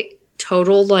think I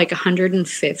totaled like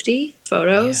 150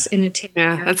 photos in a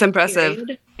 10-year that's impressive.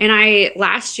 period. And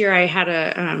last year I had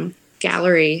a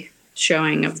gallery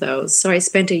showing of those. So I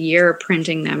spent a year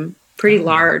printing them pretty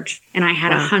large, and I had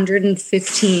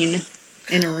 115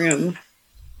 in a room.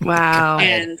 Wow.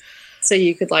 And so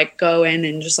you could like go in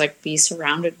and just like be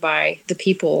surrounded by the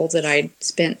people that I'd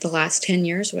spent the last 10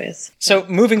 years with. So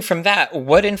moving from that,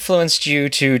 what influenced you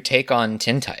to take on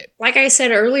tintype? Like I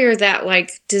said earlier, that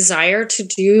like desire to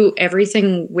do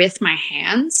everything with my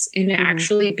hands and to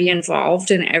actually be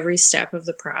involved in every step of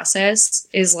the process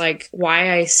is like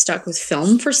why I stuck with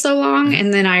film for so long.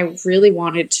 And then I really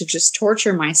wanted to just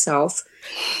torture myself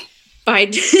by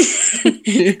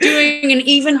doing an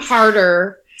even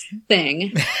harder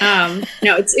thing. No,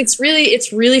 it's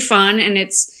really fun, and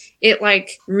it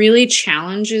like really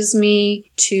challenges me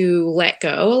to let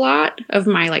go a lot of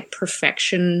my like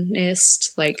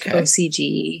perfectionist, like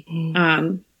OCD,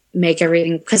 make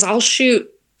everything, because I'll shoot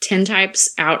tintypes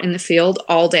out in the field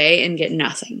all day and get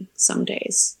nothing some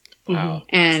days. Wow.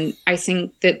 And I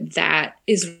think that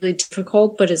is really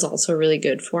difficult, but is also really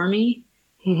good for me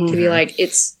to be like,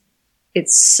 it's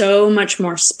so much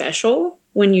more special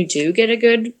when you do get a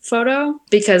good photo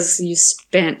because you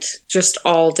spent just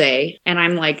all day, and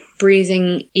I'm like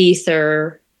breathing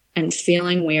ether and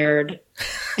feeling weird.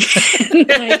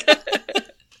 And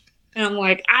I'm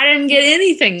like, I didn't get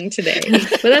anything today,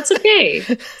 but that's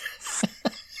okay.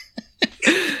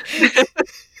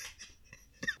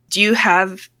 Do you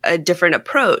have a different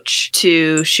approach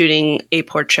to shooting a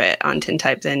portrait on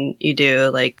tintype than you do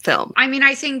like film? I mean,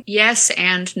 I think yes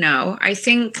and no. I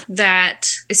think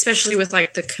that especially with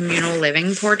like the communal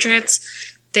living portraits,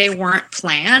 they weren't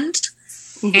planned.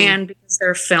 And because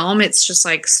they're film, it's just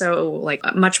like so like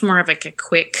much more of like a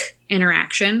quick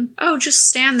interaction. Oh, just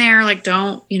stand there. Like,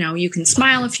 don't, you can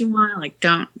smile if you want. Like,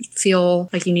 don't feel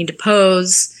like you need to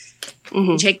pose.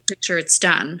 You take a picture, it's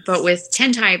done. But with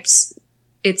tintypes,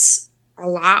 it's a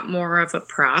lot more of a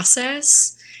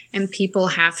process, and people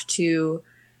have to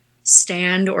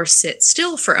stand or sit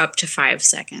still for up to 5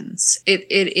 seconds. It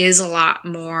is a lot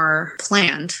more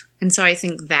planned. And so I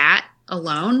think that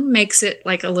alone makes it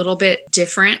like a little bit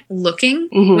different looking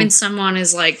when someone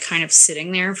is like kind of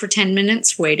sitting there for 10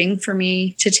 minutes waiting for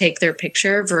me to take their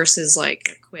picture versus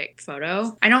like a quick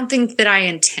photo. I don't think that I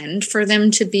intend for them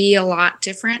to be a lot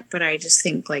different, but I just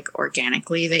think like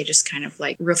organically they just kind of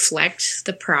like reflect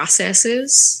the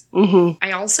processes.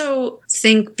 I also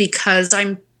think because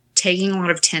I'm taking a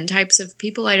lot of tintypes of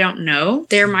people I don't know,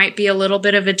 there might be a little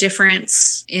bit of a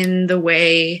difference in the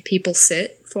way people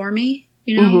sit for me.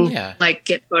 You know, like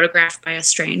get photographed by a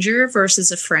stranger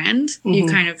versus a friend. You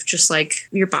kind of just like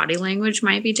your body language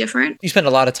might be different. You spend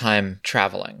a lot of time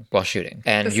traveling while shooting.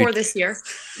 And before this year.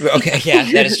 Okay, yeah,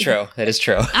 that is true. That is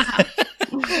true.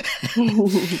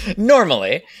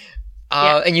 Normally.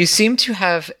 And you seem to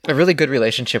have a really good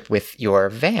relationship with your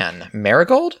van,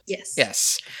 Marigold? Yes.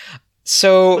 Yes.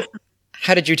 So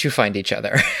how did you two find each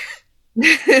other?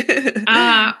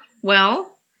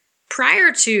 Well,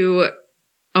 prior to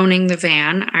owning the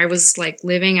van, I was like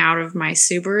living out of my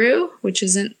Subaru, which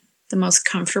isn't the most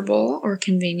comfortable or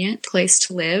convenient place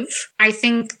to live. I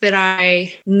think that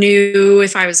I knew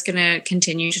if I was going to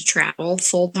continue to travel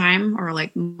full time or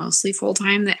like mostly full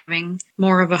time, that having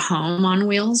more of a home on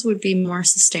wheels would be more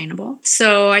sustainable.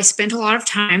 So I spent a lot of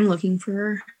time looking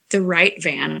for the right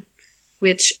van,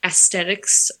 which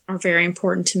aesthetics are very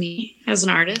important to me as an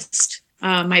artist.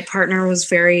 My partner was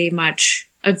very much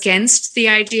against the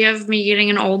idea of me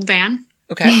getting an old van.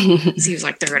 Okay. He was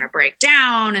like, they're going to break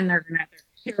down and they're going to have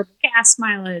terrible gas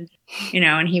mileage, you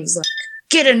know, and he was like,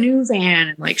 get a new van,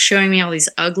 and like showing me all these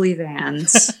ugly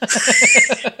vans.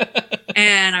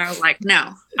 And I was like,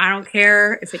 no, I don't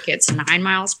care if it gets 9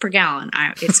 miles per gallon.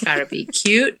 It's got to be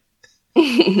cute.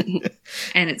 And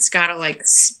it's got to like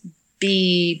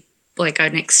be like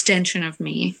an extension of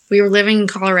me. We were living in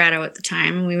Colorado at the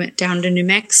time, and we went down to New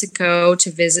Mexico to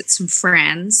visit some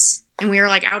friends. And we were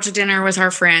like out to dinner with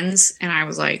our friends, and I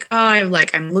was like,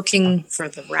 I'm looking for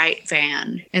the right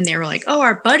van. And they were like, oh,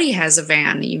 our buddy has a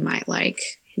van that you might like.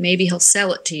 Maybe he'll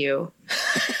sell it to you.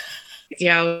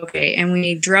 Yeah, okay. And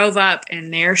we drove up,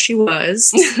 and there she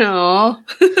was.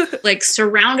 Like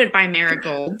surrounded by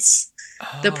marigolds.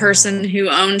 The person who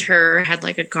owned her had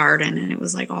like a garden, and it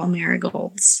was like all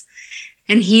marigolds.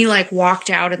 And he like walked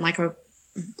out in like a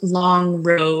long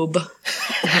robe,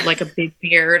 had like a big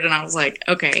beard, and I was like,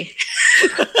 okay,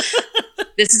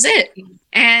 this is it.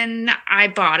 And I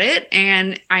bought it,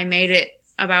 and I made it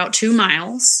about 2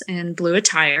 miles and blew a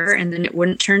tire, and then it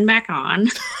wouldn't turn back on.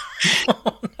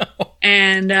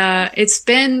 And it's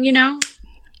been,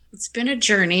 it's been a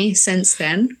journey since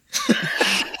then.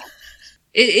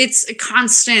 It's a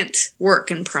constant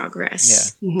work in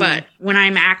progress. Yeah. But when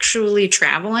I'm actually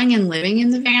traveling and living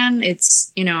in the van,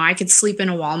 it's, I could sleep in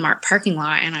a Walmart parking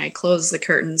lot and I close the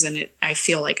curtains and I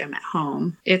feel like I'm at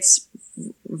home. It's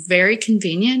very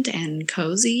convenient and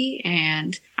cozy,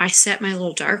 and I set my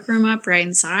little dark room up right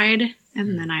inside,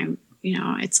 and then I'm,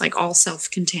 it's like all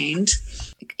self-contained.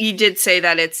 You did say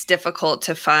that it's difficult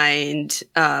to find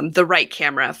the right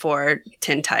camera for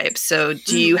tintypes. So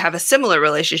do you have a similar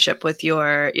relationship with you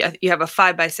have a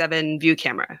 5x7 view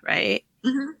camera, right?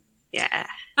 Mm-hmm. Yeah.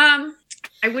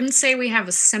 I wouldn't say we have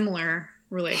a similar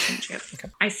relationship. Okay.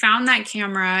 I found that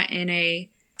camera in a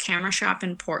camera shop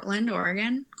in Portland,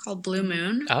 Oregon called Blue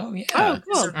Moon. Oh, yeah. Oh,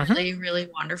 cool. It's a really, really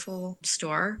wonderful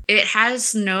store. It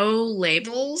has no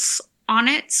labels on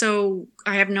it, so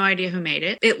I have no idea who made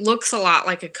it. It looks a lot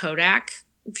like a Kodak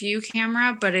view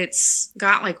camera, but it's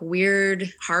got like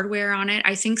weird hardware on it.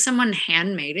 I think someone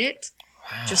handmade it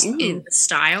just in the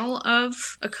style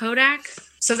of a Kodak.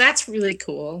 So that's really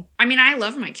cool. I mean, I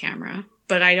love my camera,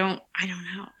 but I don't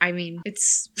know. I mean,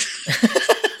 it's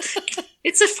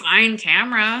it's a fine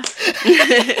camera.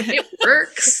 It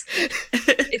works.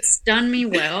 It's done me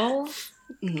well.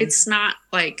 It's not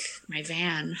like my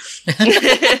van.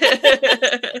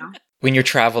 When you're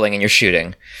traveling and you're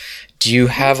shooting, do you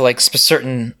have like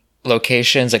certain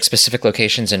locations, like specific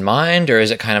locations in mind, or is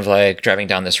it kind of like driving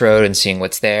down this road and seeing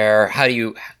what's there? How do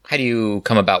you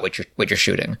come about what you're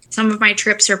shooting? Some of my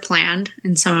trips are planned,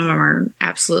 and some of them are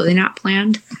absolutely not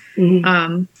planned.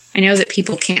 I know that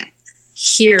people can't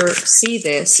see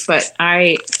this, but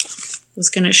I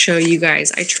was going to show you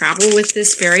guys. I travel with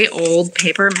this very old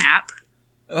paper map.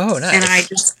 Oh, nice. And I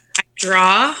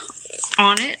draw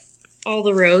on it all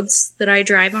the roads that I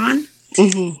drive on.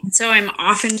 So I'm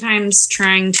oftentimes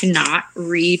trying to not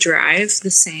re-drive the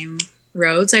same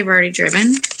roads I've already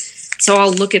driven. So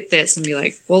I'll look at this and be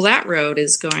like, well, that road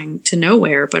is going to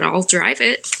nowhere, but I'll drive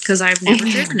it because I've never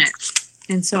driven it.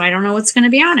 And so I don't know what's going to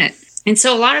be on it. And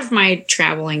so a lot of my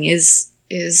traveling is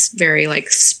very like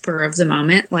spur of the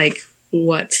moment, like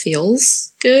what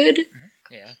feels good.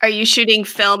 Are you shooting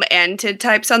film and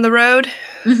tintypes on the road?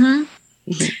 Mm-hmm.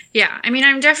 Yeah. I mean,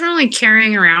 I'm definitely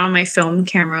carrying around my film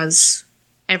cameras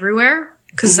everywhere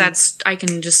because I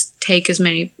can just take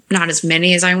not as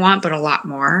many as I want, but a lot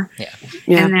more. Yeah.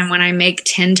 And then when I make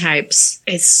tintypes,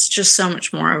 it's just so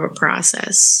much more of a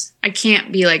process. I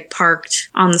can't be like parked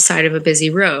on the side of a busy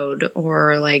road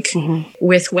or like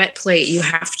with wet plate, you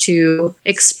have to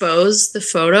expose the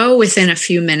photo within a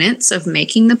few minutes of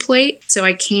making the plate. So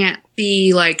I can't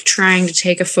be like trying to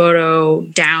take a photo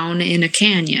down in a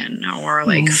canyon or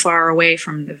like far away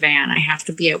from the van. I have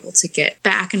to be able to get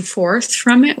back and forth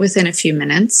from it within a few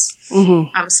minutes.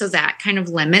 So that kind of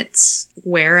limits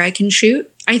where I can shoot.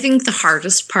 I think the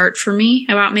hardest part for me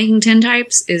about making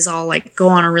tintypes is I'll like go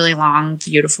on a really long,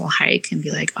 beautiful hike and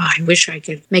be like, oh, I wish I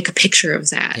could make a picture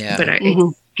of that. Yeah. But I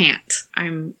can't.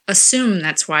 I'm assume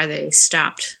that's why they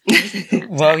stopped.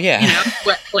 Well, yeah.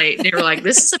 Wet plate. They were like,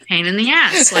 this is a pain in the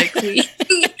ass. Like we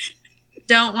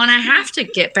don't want to have to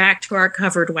get back to our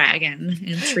covered wagon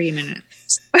in 3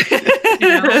 minutes.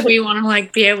 We want to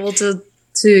like be able to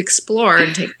explore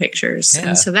and take pictures. Yeah.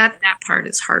 And so that part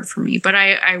is hard for me. But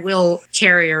I will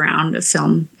carry around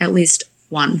at least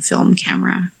one film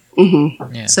camera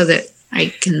so that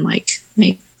I can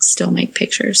still make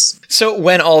pictures. So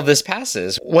when all this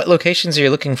passes, what locations are you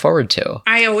looking forward to?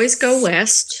 I always go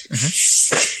west.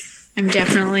 I'm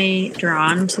definitely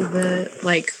drawn to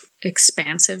the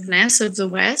expansiveness of the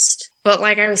West. But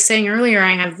like I was saying earlier,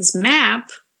 I have this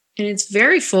map and it's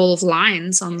very full of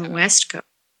lines on the West Coast.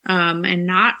 And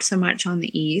not so much on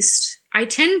the East. I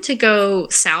tend to go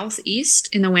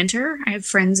southeast in the winter. I have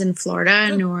friends in Florida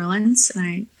and New Orleans, and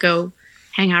I go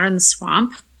hang out in the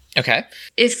swamp. Okay.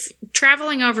 If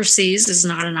traveling overseas is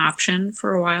not an option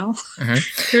for a while,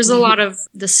 there's a lot of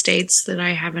the states that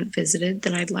I haven't visited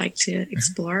that I'd like to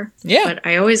explore. Yeah. But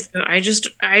I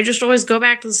just always go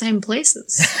back to the same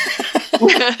places.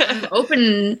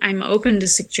 I'm open to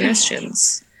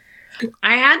suggestions.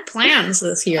 I had plans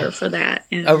this year for that.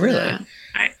 And, oh, really?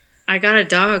 I got a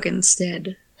dog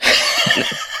instead.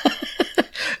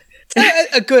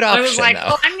 A good option, I was like, though.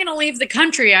 well, I'm going to leave the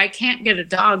country. I can't get a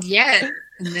dog yet.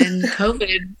 And then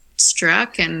COVID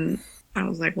struck, and I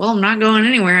was like, well, I'm not going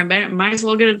anywhere. I might as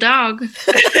well get a dog.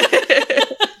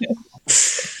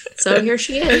 So here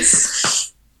she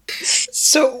is.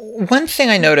 So one thing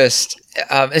I noticed,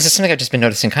 this is something I've just been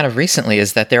noticing kind of recently,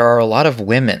 is that there are a lot of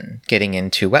women getting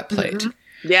into wet plate.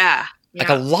 Yeah. Like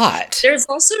a lot. There's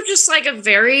also just like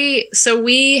so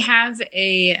we have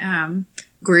a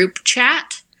group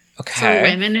chat for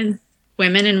women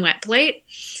in wet plate.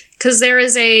 Because there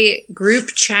is a group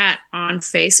chat on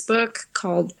Facebook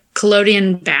called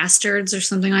Collodion Bastards or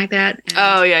something like that.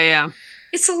 And yeah.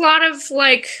 It's a lot of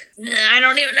I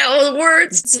don't even know the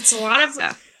words. It's a lot of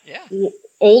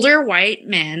older white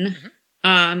men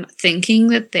thinking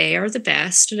that they are the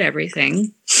best at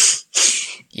everything.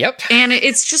 Yep. And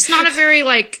it's just not a very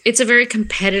it's a very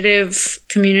competitive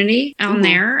community on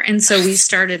there. And so we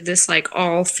started this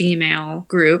all female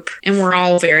group, and we're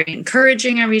all very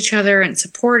encouraging of each other and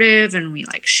supportive, and we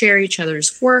share each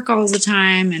other's work all the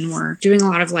time, and we're doing a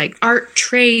lot of art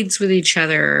trades with each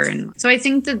other. And so I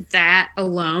think that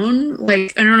alone, I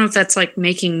don't know if that's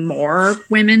making more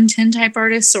women tintype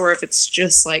artists, or if it's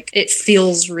just it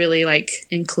feels really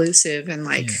inclusive and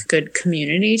good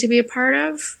community to be a part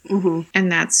of. And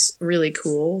that's really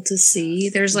cool to see.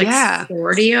 There's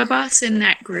 40 of us in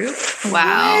that group.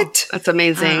 Wow. What? That's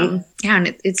amazing.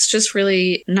 And it's just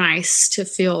really nice to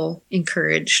feel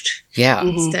encouraged. Yeah.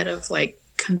 Instead of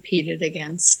competed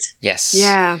against. Yes.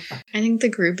 Yeah. I think the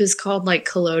group is called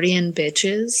Collodion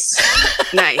Bitches.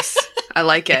 Nice. I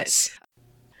like it.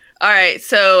 All right,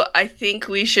 so I think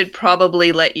we should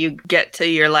probably let you get to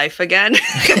your life again.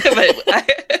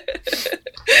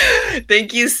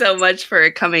 Thank you so much for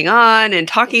coming on and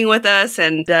talking with us.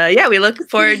 And we look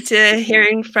forward to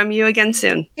hearing from you again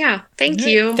soon. Yeah, thank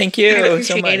you. Thank you I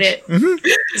appreciate so much. It.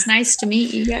 It's nice to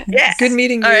meet you guys. Yeah. Good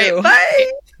meeting you. All right,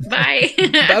 bye. Bye.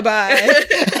 Bye-bye.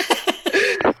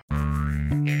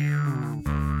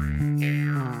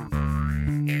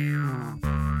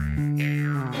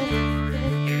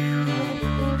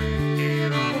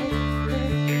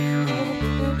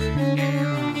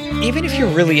 Even if you're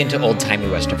really into old-timey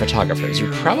Western photographers, you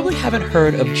probably haven't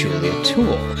heard of Julia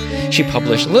Toole. She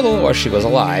published little while she was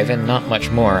alive, and not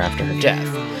much more after her death.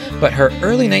 but her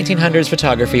early 1900s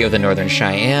photography of the Northern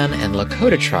Cheyenne and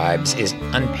Lakota tribes is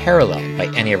unparalleled by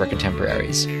any of her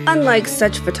contemporaries. Unlike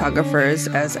such photographers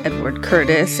as Edward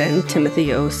Curtis and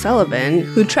Timothy O'Sullivan,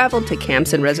 who traveled to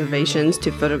camps and reservations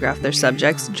to photograph their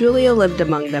subjects, Julia lived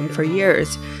among them for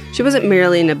years. She wasn't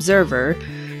merely an observer,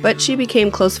 but she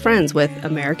became close friends with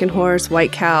American Horse,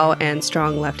 White Cow, and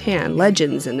Strong Left Hand,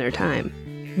 legends in their time.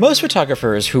 Most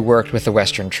photographers who worked with the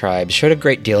Western tribes showed a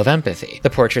great deal of empathy. The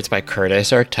portraits by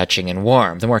Curtis are touching and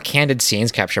warm. The more candid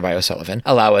scenes captured by O'Sullivan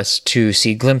allow us to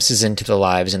see glimpses into the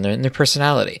lives and their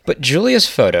personality. But Julia's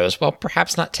photos, while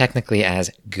perhaps not technically as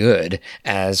good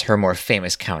as her more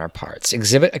famous counterparts,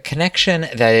 exhibit a connection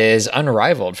that is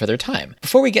unrivaled for their time.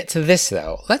 Before we get to this,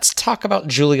 though, let's talk about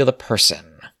Julia the person.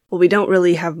 Well, we don't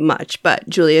really have much, but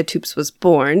Julia Toops was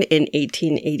born in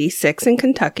 1886 in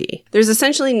Kentucky. There's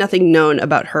essentially nothing known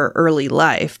about her early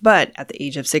life, but at the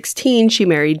age of 16, she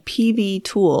married P.V.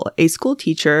 Toole, a school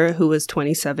teacher who was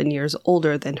 27 years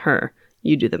older than her.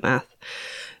 You do the math.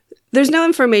 There's no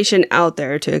information out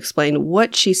there to explain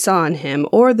what she saw in him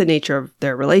or the nature of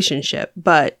their relationship,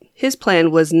 but his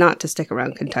plan was not to stick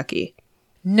around Kentucky.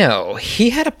 No, he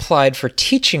had applied for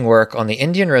teaching work on the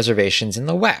Indian reservations in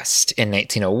the West. In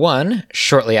 1901,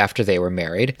 shortly after they were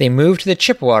married, they moved to the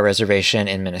Chippewa Reservation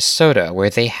in Minnesota,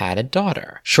 where they had a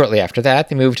daughter. Shortly after that,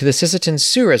 they moved to the Sisseton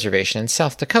Sioux Reservation in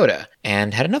South Dakota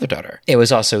and had another daughter. It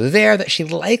was also there that she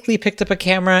likely picked up a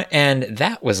camera, and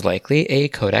that was likely a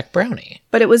Kodak Brownie.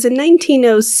 But it was in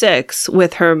 1906,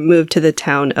 with her move to the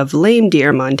town of Lame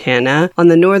Deer, Montana, on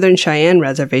the Northern Cheyenne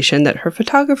Reservation, that her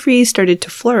photography started to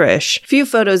flourish. Few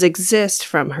photos exist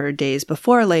from her days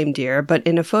before Lame Deer, but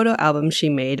in a photo album she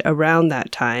made around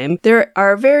that time, there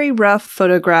are very rough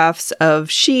photographs of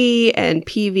she and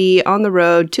PV on the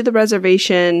road to the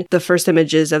reservation, the first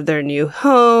images of their new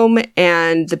home,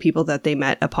 and the people that they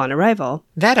met upon arrival.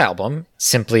 That album,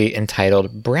 simply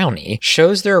entitled Brownie,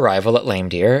 shows their arrival at Lame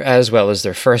Deer, as well as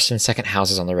their first and second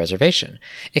houses on the reservation.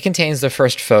 It contains the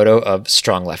first photo of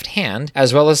Strong Left Hand,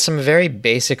 as well as some very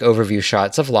basic overview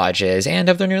shots of lodges and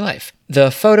of their new life. The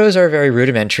photos are very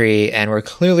rudimentary and were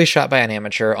clearly shot by an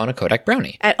amateur on a Kodak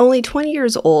Brownie. At only 20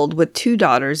 years old, with 2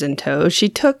 daughters in tow, she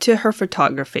took to her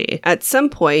photography. At some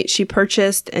point, she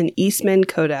purchased an Eastman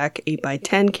Kodak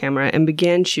 8x10 camera and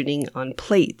began shooting on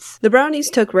plates. The Brownies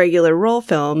took regular roll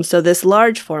film, so this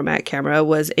large format camera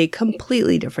was a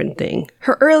completely different thing.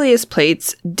 Her earliest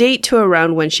plates date to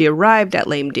around when she arrived at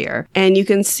Lame Deer, and you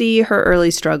can see her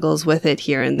early struggles with it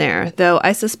here and there, though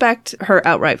I suspect her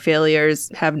outright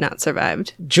failures have not survived.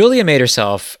 Julia made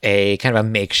herself a kind of a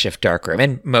makeshift darkroom,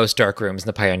 and most darkrooms in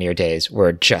the pioneer days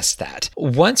were just that.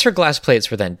 Once her glass plates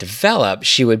were then developed,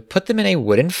 she would put them in a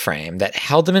wooden frame that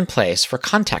held them in place for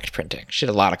contact printing. She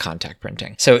did a lot of contact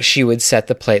printing. So she would set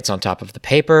the plates on top of the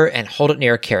paper and hold it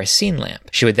near a kerosene lamp.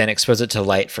 She would then expose it to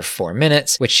light for 4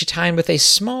 minutes, which she timed with a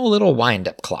small little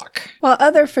wind-up clock. While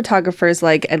other photographers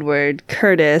like Edward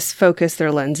Curtis focused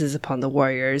their lenses upon the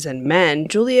warriors and men,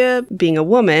 Julia, being a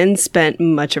woman, spent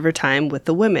much of her time with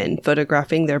the women,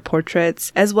 photographing their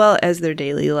portraits as well as their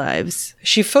daily lives.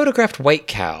 She photographed White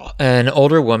Cow, an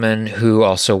older woman who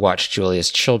also watched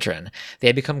Julia's children. They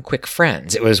had become quick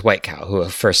friends. It was White Cow who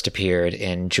first appeared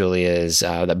in Julia's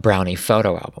the Brownie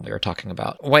photo album we were talking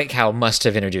about. White Cow must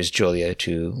have introduced Julia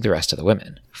to the rest of the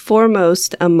women.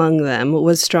 Foremost among them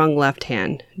was Strong Left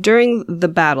Hand. During the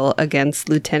battle against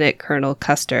Lieutenant Colonel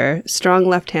Custer, Strong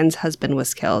Left Hand's husband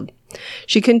was killed.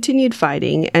 She continued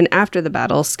fighting, and after the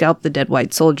battle, scalped the dead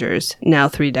white soldiers. Now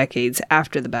 3 decades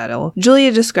after the battle,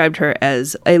 Julia described her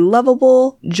as a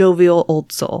lovable, jovial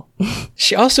old soul.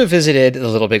 She also visited the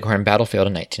Little Bighorn battlefield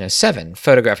in 1907,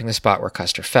 photographing the spot where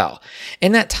Custer fell.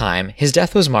 In that time, his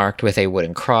death was marked with a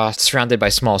wooden cross surrounded by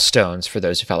small stones for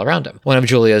those who fell around him. One of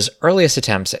Julia's earliest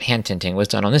attempts at hand tinting was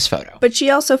done on this photo. But she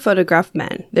also photographed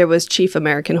men. There was Chief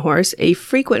American Horse, a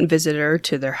frequent visitor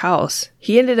to their house.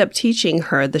 He ended up teaching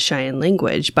her the Cheyenne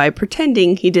language by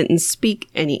pretending he didn't speak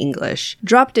any English.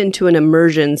 Dropped into an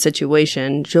immersion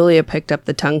situation, Julia picked up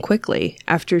the tongue quickly.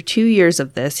 After 2 years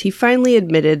of this, he finally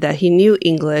admitted that he knew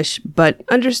English, but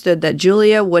understood that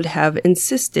Julia would have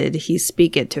insisted he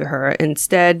speak it to her.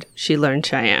 Instead, she learned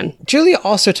Cheyenne. Julia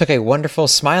also took a wonderful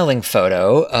smiling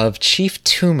photo of Chief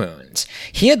Two Moons.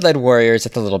 He had led warriors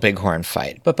at the Little Bighorn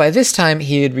fight, but by this time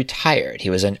he had retired. He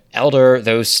was an elder,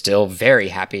 though still very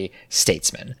happy,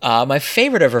 statesman. My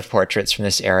favorite of her portraits from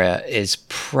this era is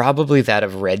probably that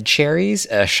of Red Cherries,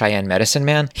 a Cheyenne medicine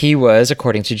man. He was,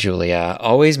 according to Julia,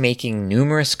 always making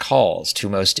numerous calls to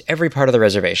most every part of the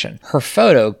reservation. Her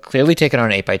photo, clearly taken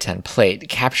on an 8x10 plate,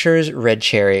 captures Red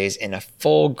Cherries in a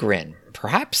full grin,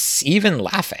 perhaps even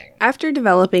laughing. After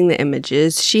developing the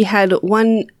images, she had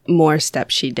one more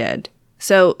step she did.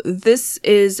 So this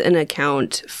is an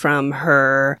account from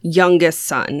her youngest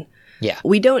son. Yeah.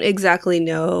 We don't exactly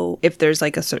know if there's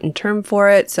like a certain term for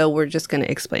it, so we're just going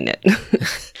to explain it.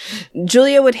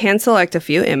 Julia would hand select a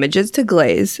few images to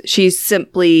glaze. She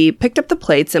simply picked up the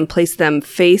plates and placed them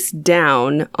face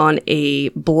down on a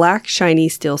black shiny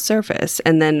steel surface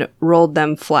and then rolled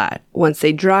them flat. Once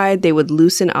they dried, they would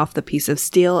loosen off the piece of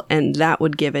steel and that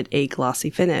would give it a glossy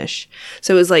finish.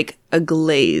 So it was like a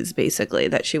glaze, basically,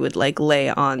 that she would like lay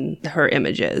on her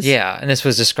images. Yeah, and this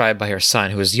was described by her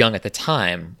son, who was young at the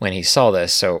time when he saw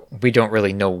this, so we don't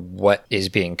really know what is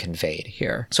being conveyed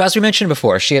here. So as we mentioned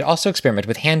before, she had also experimented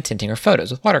with hand tinting her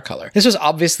photos with watercolor. This was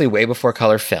obviously way before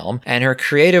color film, and her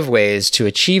creative ways to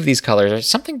achieve these colors are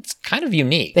something kind of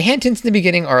unique. The hand tints in the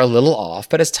beginning are a little off,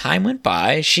 but as time went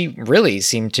by, she really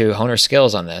seemed to hone her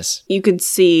skills on this. You could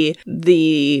see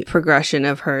the progression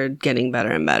of her getting better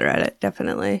and better at it,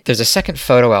 definitely. There's a second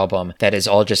photo album that is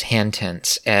all just hand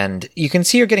tints, and you can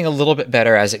see her getting a little bit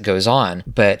better as it goes on,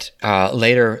 but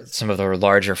later some of the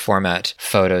larger format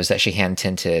photos that she hand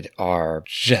tinted are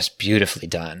just beautifully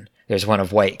done. There's one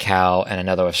of White Cow and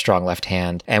another of Strong Left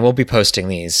Hand, and we'll be posting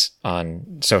these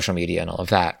on social media and all of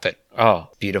that, but oh,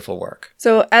 beautiful work.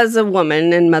 So as a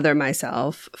woman and mother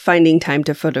myself, finding time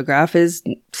to photograph is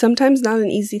sometimes not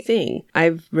an easy thing.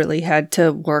 I've really had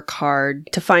to work hard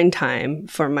to find time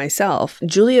for myself.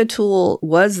 Julia Toole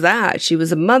was that. She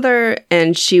was a mother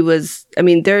and she was, I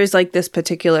mean, there is like this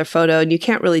particular photo and you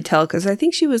can't really tell because I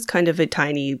think she was kind of a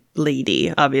tiny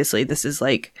lady. Obviously, this is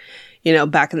like, you know,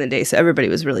 back in the day, so everybody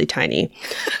was really tiny.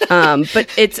 But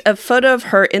it's a photo of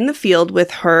her in the field with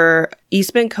her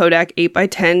Eastman Kodak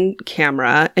 8x10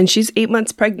 camera, and she's 8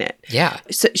 months pregnant. Yeah.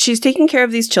 So she's taking care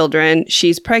of these children.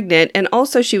 She's pregnant, and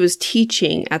also she was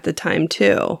teaching at the time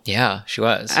too. Yeah, she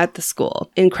was. At the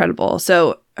school. Incredible.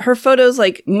 So her photos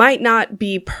like might not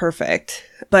be perfect,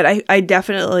 but I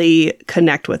definitely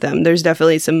connect with them. There's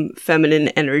definitely some feminine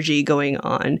energy going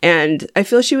on. And I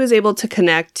feel she was able to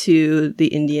connect to the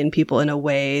Indian people in a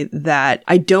way that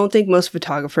I don't think most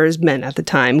photographers, men at the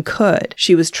time, could.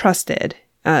 She was trusted.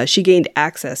 She gained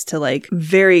access to like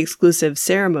very exclusive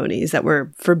ceremonies that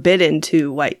were forbidden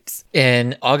to whites.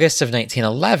 In August of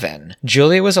 1911,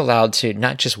 Julia was allowed to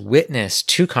not just witness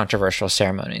two controversial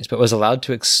ceremonies, but was allowed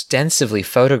to extensively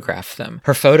photograph them.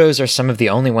 Her photos are some of the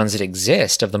only ones that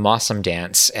exist of the Mossam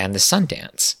dance and the Sun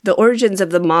dance. The origins of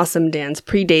the Mossam dance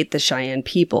predate the Cheyenne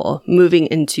people, moving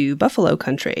into Buffalo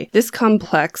country. This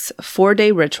complex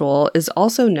 4-day ritual is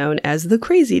also known as the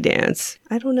Crazy Dance.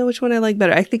 I don't know which one I like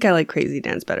better. I think I like Crazy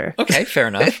Dance better. Okay, fair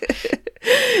enough.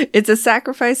 It's a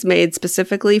sacrifice made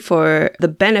specifically for the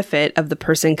benefit of the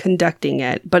person conducting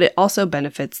it, but it also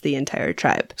benefits the entire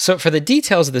tribe. So for the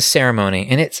details of the ceremony,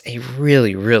 and it's a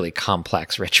really, really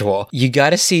complex ritual, you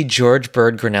gotta see George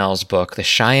Bird Grinnell's book, The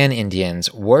Cheyenne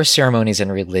Indians, War Ceremonies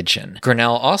and Religion.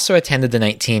 Grinnell also attended the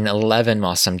 1911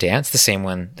 Mossam dance, the same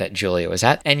one that Julia was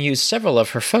at, and used several of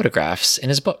her photographs in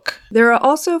his book. There are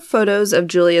also photos of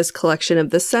Julia's collection of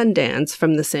the Sun dance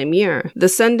from the same year. The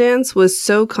Sun dance was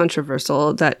so controversial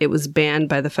that it was banned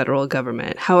by the federal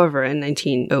government. However, in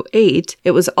 1908,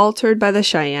 it was altered by the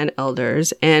Cheyenne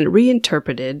elders and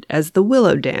reinterpreted as the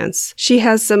Willow Dance. She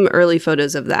has some early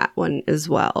photos of that one as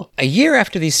well. A year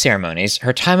after these ceremonies,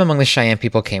 her time among the Cheyenne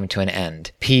people came to an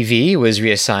end. PV was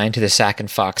reassigned to the Sac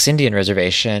and Fox Indian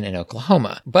Reservation in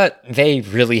Oklahoma, but they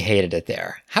really hated it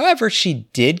there. However, she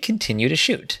did continue to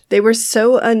shoot. They were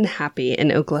so unhappy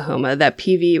in Oklahoma that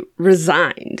PV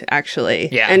resigned, actually.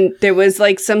 Yeah. And there was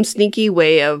like some sneaky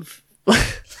way of...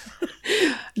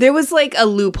 There was like a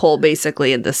loophole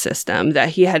basically in the system that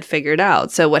he had figured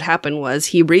out. So what happened was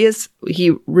he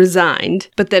resigned,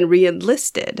 but then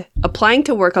re-enlisted, applying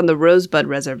to work on the Rosebud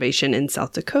Reservation in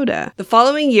South Dakota. The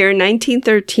following year,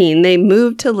 1913, they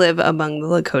moved to live among the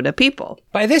Lakota people.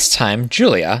 By this time,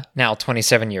 Julia, now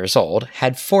 27 years old,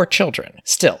 had 4 children.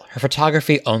 Still, her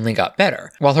photography only got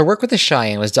better. While her work with the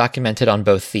Cheyenne was documented on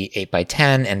both the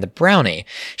 8x10 and the Brownie,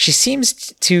 she seems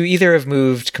to either have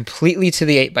moved completely to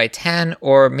the 8x10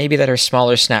 or maybe that her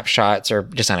smaller snapshots are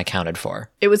just unaccounted for.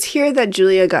 It was here that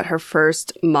Julia got her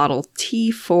first Model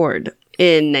T Ford.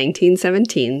 In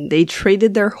 1917, they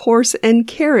traded their horse and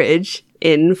carriage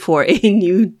in for a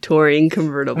new touring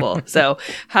convertible. So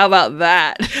how about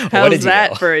that? How's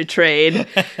that for a trade?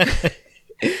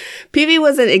 Peavy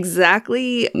wasn't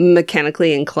exactly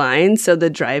mechanically inclined, so the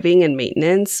driving and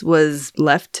maintenance was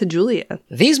left to Julia.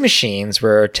 These machines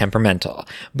were temperamental,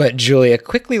 but Julia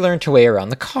quickly learned her way around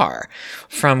the car.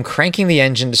 From cranking the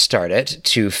engine to start it,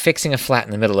 to fixing a flat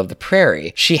in the middle of the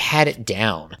prairie, she had it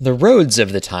down. The roads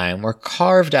of the time were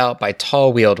carved out by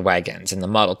tall-wheeled wagons, and the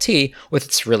Model T, with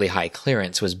its really high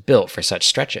clearance, was built for such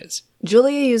stretches.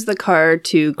 Julia used the car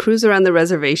to cruise around the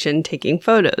reservation taking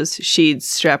photos. She'd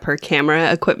strap her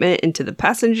camera equipment into the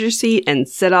passenger seat and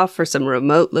set off for some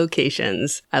remote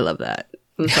locations. I love that.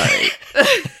 I'm sorry.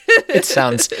 It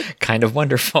sounds kind of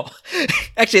wonderful.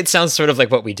 Actually, it sounds sort of like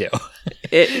what we do.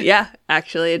 Yeah,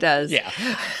 actually it does. Yeah.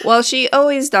 While she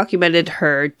always documented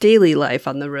her daily life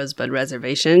on the Rosebud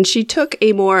Reservation, she took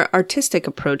a more artistic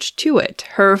approach to it.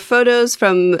 Her photos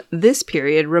from this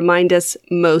period remind us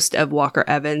most of Walker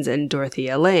Evans and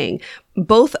Dorothea Lange,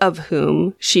 both of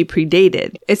whom she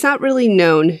predated. It's not really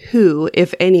known who,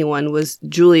 if anyone, was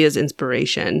Julia's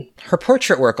inspiration. Her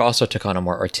portrait work also took on a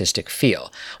more artistic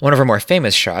feel. One of her more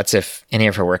famous shots, if any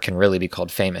of her work can really be called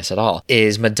famous at all,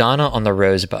 is Madonna on the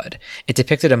Rosebud. It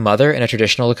depicted a mother in a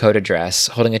traditional Lakota dress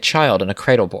holding a child on a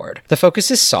cradle board. The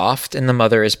focus is soft and the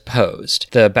mother is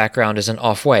posed. The background is an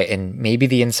off-white and maybe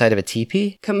the inside of a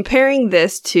teepee. Comparing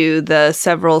this to the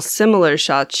several similar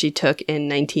shots she took in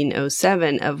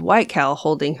 1907 of White Cow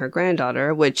holding her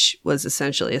granddaughter, which was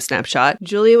essentially a snapshot,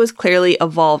 Julia was clearly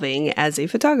evolving as a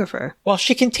photographer. While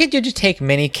she continued to take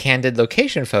many candid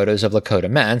location photos of Lakota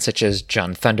men, such as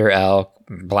John Thunder Elk,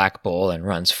 Black Bull, and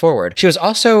Runs Forward, she was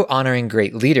also honoring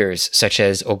great leaders such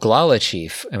as Oglala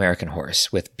Chief American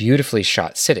Horse with beautifully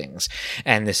shot sittings.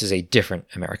 And this is a different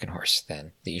American horse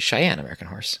than the Cheyenne American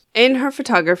Horse. In her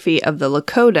photography of the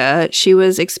Lakota, she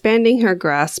was expanding her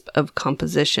grasp of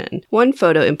composition. One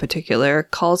photo in particular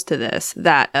calls to this,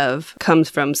 that of comes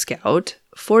from Scout,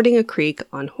 fording a creek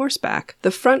on horseback.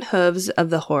 The front hooves of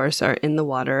the horse are in the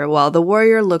water while the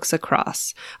warrior looks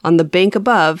across. On the bank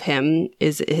above him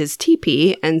is his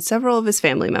teepee and several of his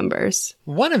family members.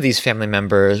 One of these family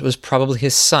members was probably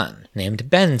his son, named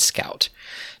Ben Scout.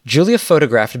 Julia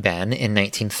photographed Ben in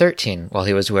 1913 while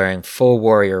he was wearing full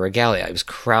warrior regalia. He was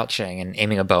crouching and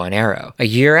aiming a bow and arrow. A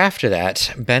year after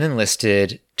that, Ben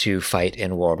enlisted to fight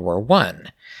in World War I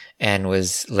and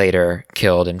was later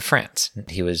killed in France.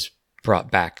 He was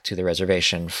brought back to the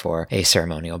reservation for a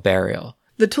ceremonial burial.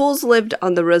 The Tools lived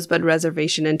on the Rosebud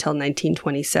Reservation until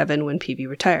 1927 when Peavy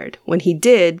retired. When he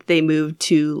did, they moved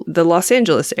to the Los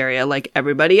Angeles area like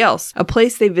everybody else, a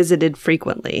place they visited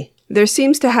frequently. There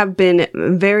seems to have been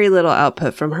very little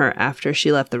output from her after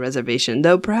she left the reservation,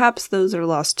 though perhaps those are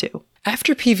lost too.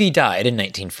 After Peavy died in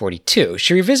 1942,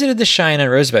 she revisited the Cheyenne and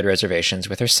Rosebud reservations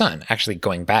with her son, actually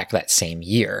going back that same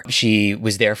year. She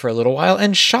was there for a little while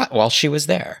and shot while she was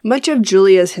there. Much of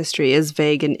Julia's history is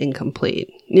vague and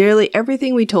incomplete. Nearly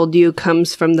everything we told you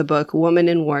comes from the book Women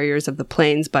and Warriors of the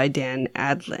Plains by Dan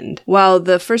Adland. While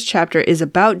the first chapter is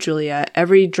about Julia,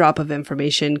 every drop of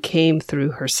information came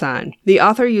through her son. The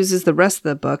author uses the rest of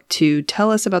the book to tell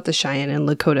us about the Cheyenne and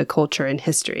Lakota culture and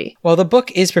history. While the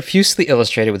book is profusely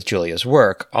illustrated with Julia's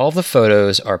work, all of the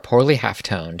photos are poorly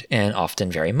half-toned and often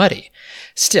very muddy.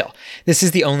 Still, this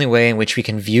is the only way in which we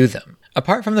can view them.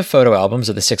 Apart from the photo albums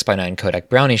of the 6x9 Kodak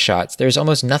Brownie shots, there's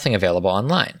almost nothing available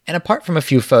online. And apart from a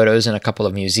few photos in a couple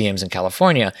of museums in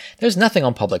California, there's nothing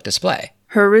on public display.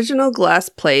 Her original glass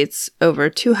plates, over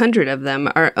 200 of them,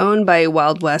 are owned by a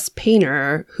Wild West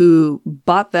painter who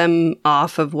bought them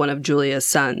off of one of Julia's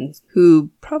sons,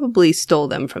 who probably stole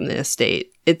them from the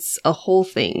estate. It's a whole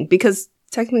thing, because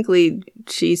technically,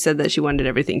 she said that she wanted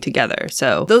everything together.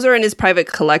 So those are in his private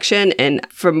collection. And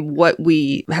from what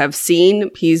we have seen,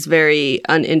 he's very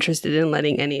uninterested in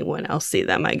letting anyone else see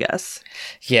them, I guess.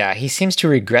 Yeah, he seems to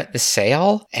regret the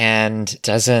sale and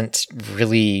doesn't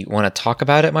really want to talk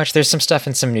about it much. There's some stuff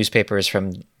in some newspapers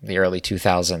from the early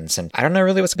 2000s, and I don't know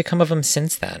really what's become of him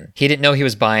since then. He didn't know he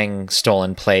was buying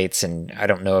stolen plates, and I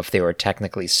don't know if they were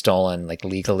technically stolen, like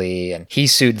legally, and he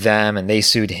sued them, and they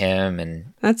sued him,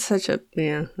 and... That's such a...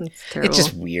 yeah, that's terrible. It's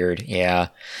just weird, yeah.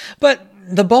 But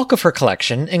the bulk of her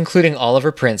collection, including all of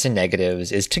her prints and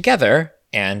negatives, is together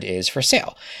and is for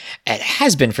sale. It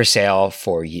has been for sale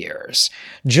for years.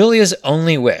 Julia's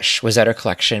only wish was that her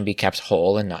collection be kept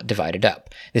whole and not divided up.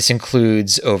 This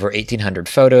includes over 1,800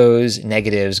 photos,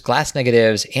 negatives, glass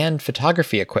negatives, and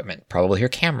photography equipment, probably her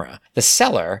camera. The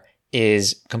seller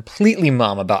is completely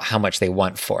mum about how much they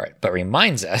want for it, but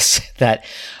reminds us that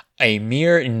a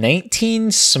mere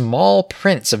 19 small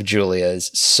prints of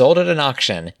Julia's sold at an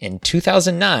auction in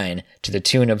 2009 to the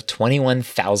tune of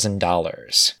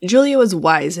 $21,000. Julia was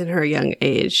wise in her young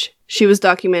age. She was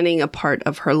documenting a part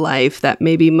of her life that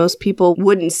maybe most people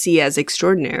wouldn't see as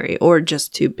extraordinary or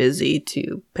just too busy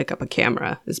to pick up a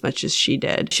camera as much as she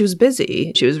did. She was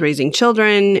busy. She was raising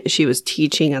children. She was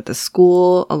teaching at the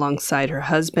school alongside her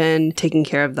husband, taking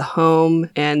care of the home.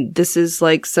 And this is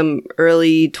like some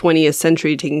early 20th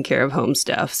century taking care of home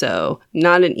stuff. So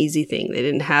not an easy thing. They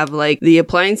didn't have like the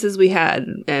appliances we had.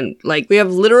 And like we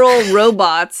have literal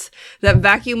robots that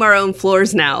vacuum our own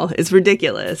floors now. It's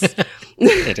ridiculous.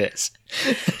 It is.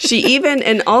 She even,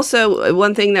 and also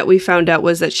one thing that we found out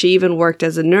was that she even worked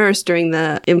as a nurse during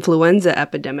the influenza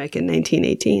epidemic in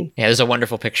 1918. Yeah, there's a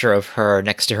wonderful picture of her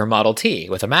next to her Model T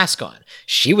with a mask on.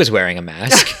 She was wearing a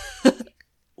mask.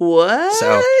 What?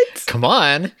 So, come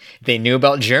on. They knew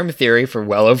about germ theory for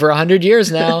well over 100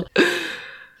 years now.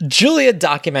 Julia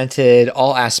documented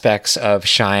all aspects of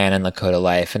Cheyenne and Lakota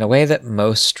life in a way that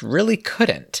most really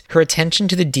couldn't. Her attention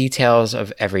to the details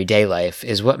of everyday life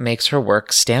is what makes her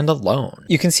work stand alone.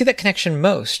 You can see that connection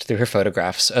most through her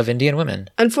photographs of Indian women.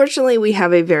 Unfortunately, we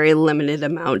have a very limited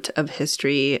amount of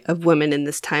history of women in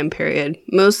this time period.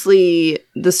 Mostly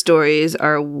the stories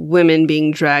are women being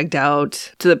dragged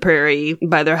out to the prairie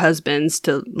by their husbands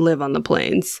to live on the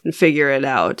plains and figure it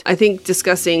out. I think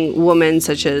discussing women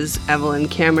such as Evelyn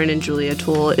Cameron and Julia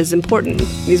Toole is important.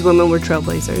 These women were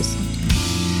trailblazers.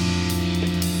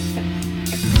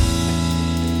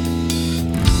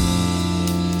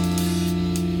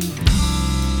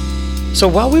 So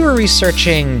while we were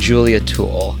researching Julia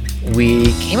Toole,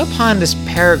 we came upon this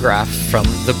paragraph from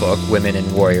the book Women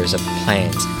and Warriors of the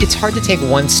Plains. It's hard to take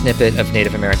one snippet of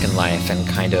Native American life and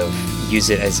kind of use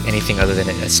it as anything other than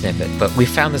a snippet, but we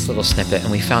found this little snippet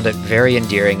and we found it very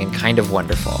endearing and kind of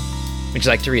wonderful. Would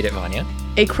you like to read it, Vanya?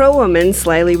 A Crow woman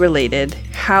slyly related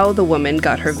how the woman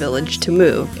got her village to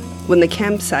move. When the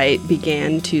campsite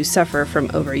began to suffer from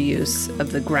overuse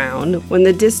of the ground, when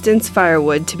the distance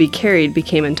firewood to be carried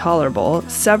became intolerable,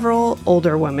 several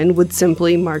older women would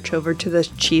simply march over to the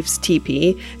chief's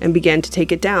teepee and began to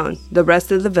take it down. The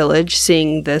rest of the village,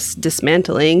 seeing this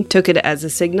dismantling, took it as a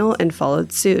signal and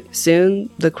followed suit. Soon,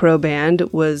 the Crow band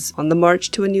was on the march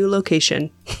to a new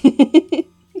location.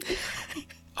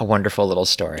 A wonderful little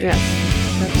story. Yeah.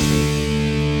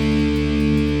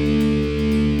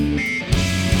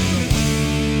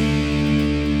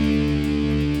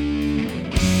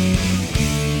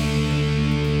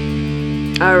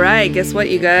 All right, guess what,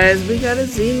 you guys? We got a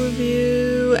zine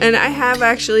review, and I have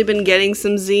actually been getting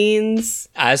some zines.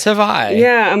 As have I.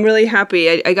 Yeah, I'm really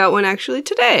happy. I got one actually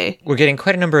today. We're getting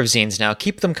quite a number of zines now.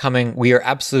 Keep them coming. We are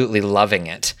absolutely loving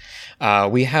it.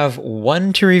 We have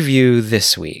one to review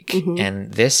this week,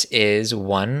 and this is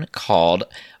one called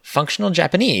Functional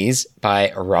Japanese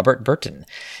by Robert Burton.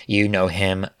 You know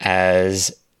him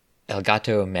as El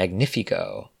Gato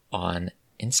Magnifico on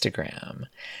Instagram.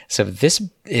 So this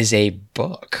is a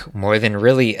book more than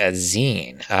really a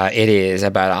zine. It is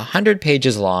about 100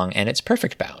 pages long and it's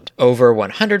perfect bound. Over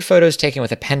 100 photos taken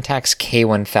with a Pentax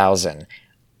K1000.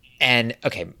 And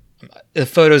okay, the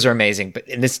photos are amazing, but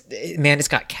in this, man, it's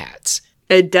got cats.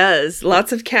 It does.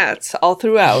 Lots of cats all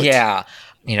throughout. Yeah.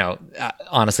 You know,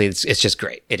 honestly, it's just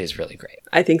great. It is really great.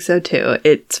 I think so too.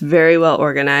 It's very well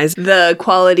organized. The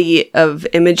quality of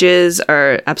images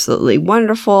are absolutely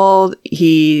wonderful.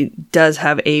 He does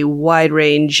have a wide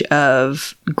range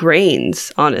of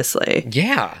grains, honestly.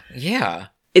 Yeah, yeah.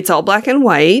 It's all black and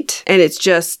white, and it's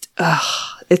just,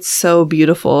 it's so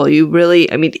beautiful. You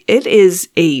really, I mean, it is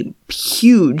a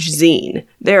huge zine.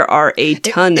 There are a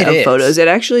ton of photos. It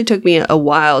actually took me a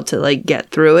while to like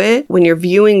get through it. When you're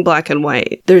viewing black and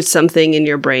white, there's something in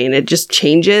your brain. It just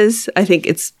changes. I think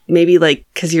it's maybe like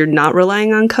because you're not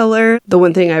relying on color. The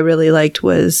one thing I really liked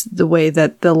was the way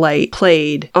that the light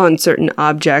played on certain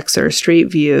objects or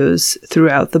street views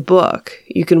throughout the book.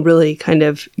 You can really kind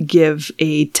of give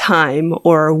a time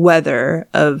or weather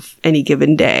of any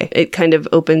given day. It kind of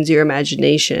opens your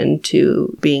imagination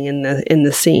to being in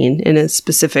the scene in a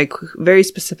specific, very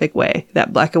specific way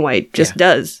that black and white just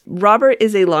does. Robert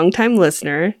is a longtime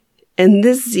listener, and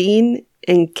this zine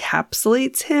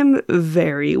encapsulates him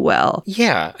very well.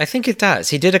 Yeah, I think it does.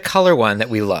 He did a color one that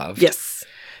we loved. Yes.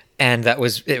 And it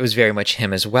was very much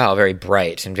him as well, very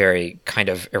bright and very kind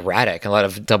of erratic, a lot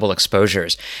of double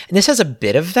exposures. And this has a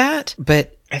bit of that,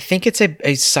 but I think it's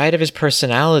a side of his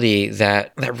personality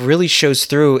that really shows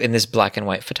through in this black and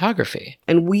white photography.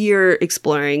 And we're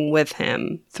exploring with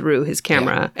him through his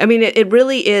camera. Yeah. I mean, it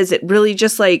really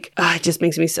just like, it just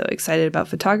makes me so excited about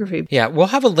photography. Yeah, we'll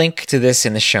have a link to this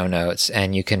in the show notes,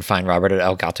 and you can find Robert at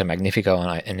El Gato Magnifico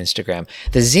on Instagram.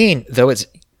 The zine, though it's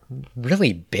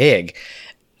really big,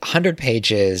 100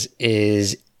 pages,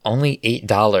 is only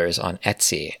 $8 on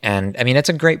Etsy. And I mean, it's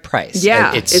a great price.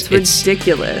 Yeah, it's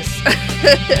ridiculous.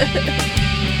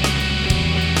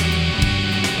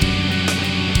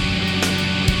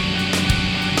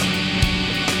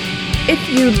 If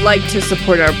you'd like to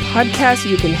support our podcast,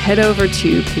 you can head over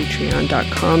to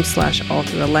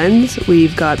patreon.com/allthroughlens.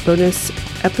 We've got bonus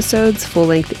episodes,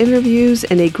 full-length interviews,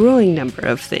 and a growing number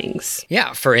of things.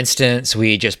 Yeah, for instance,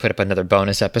 we just put up another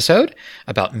bonus episode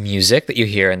about music that you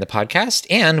hear in the podcast,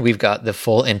 and we've got the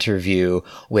full interview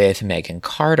with Megan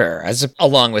Carter,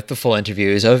 along with the full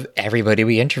interviews of everybody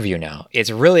we interview now.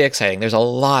 It's really exciting. There's a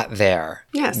lot there.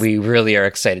 Yes. We really are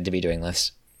excited to be doing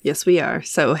this. Yes, we are.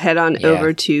 So head on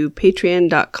over to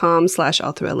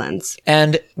patreon.com/allthroughlens.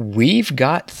 And we've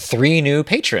got 3 new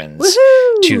patrons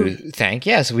to thank.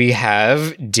 Yes, we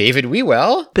have David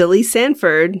Wewell, Billy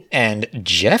Sanford, and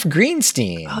Jeff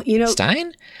Greenstein. Oh,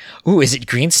 Stein? Ooh, is it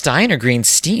Greenstein or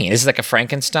Greenstein? Is it like a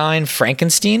Frankenstein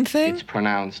thing? It's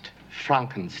pronounced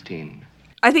Frankenstein.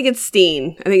 I think it's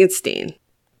Steen.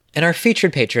 And our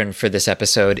featured patron for this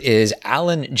episode is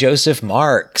Alan Joseph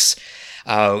Marks.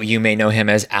 You may know him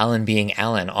as Alan Being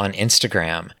Alan on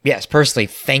Instagram. Yes, personally,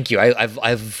 thank you. I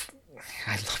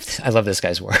love this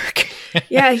guy's work.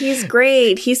 Yeah, he's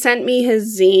great. He sent me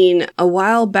his zine a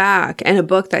while back and a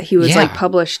book that he was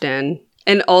published in.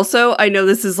 And also, I know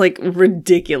this is like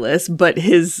ridiculous, but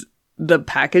the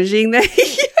packaging that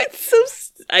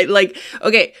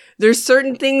there's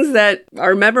certain things that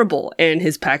are memorable, and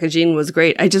his packaging was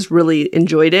great. I just really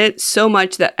enjoyed it so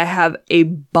much that I have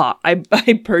I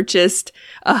purchased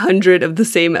 100 of the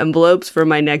same envelopes for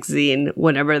my next zine,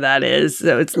 whenever that is.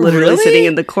 So it's literally sitting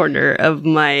in the corner of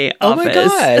my office. Oh my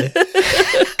God.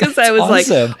 Because I was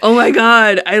awesome. like, oh my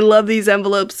God, I love these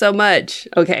envelopes so much.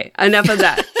 Okay, enough of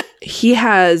that. He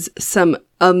has some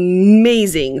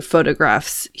amazing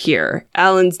photographs here.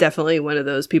 Alan's definitely one of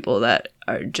those people that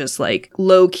are just like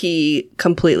low-key,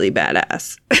 completely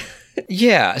badass.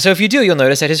 Yeah, so if you do, you'll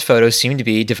notice that his photos seem to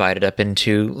be divided up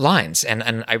into lines,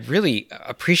 and I really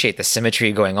appreciate the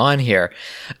symmetry going on here.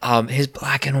 His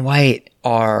black and white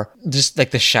are just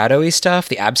like the shadowy stuff,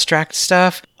 the abstract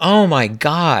stuff. Oh my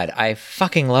God, I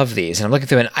fucking love these. And I'm looking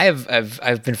through, and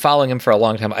I've been following him for a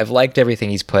long time. I've liked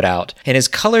everything he's put out. And his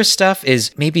color stuff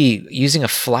is maybe using a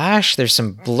flash. There's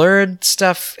some blurred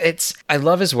stuff. I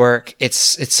love his work.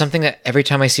 It's something that every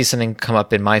time I see something come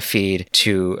up in my feed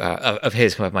of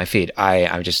his come up in my feed, I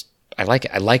like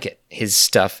it. I like it. His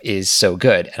stuff is so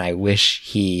good, and I wish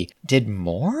he did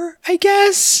more, I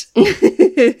guess.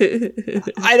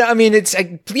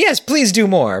 Yes, please do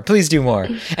more. Please do more.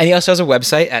 And he also has a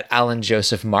website at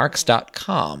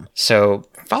alanjosephmarks.com. So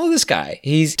follow this guy.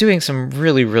 He's doing some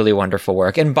really, really wonderful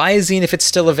work. And buy a zine if it's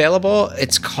still available.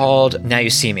 It's called Now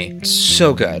You See Me.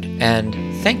 So good. And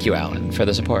thank you, Alan, for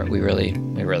the support. We really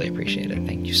appreciate it.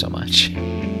 Thank you so much.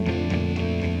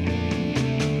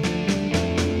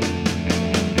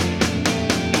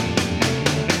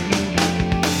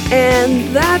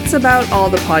 And that's about all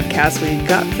the podcasts we've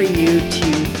got for you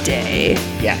today.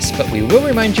 Yes, but we will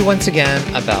remind you once again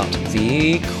about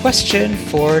the question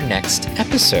for next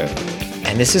episode.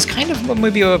 And this is kind of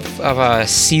maybe of a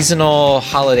seasonal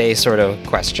holiday sort of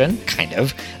question, kind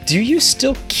of. Do you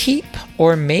still keep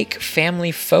or make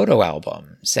family photo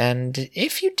albums? And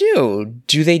if you do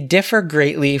they differ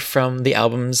greatly from the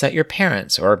albums that your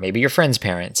parents or maybe your friends'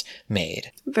 parents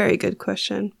made? Very good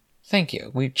question. Thank you.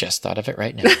 We just thought of it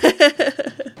right now.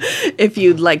 If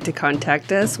you'd like to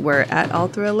contact us, we're at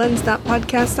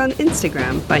allthroughalens.podcast on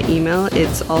Instagram. By email,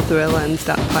 it's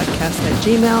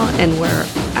allthroughdlens.podcast@gmail.com, and we're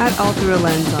at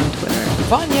allthroughlens on Twitter.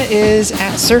 Vanya is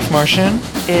at Surf Martian.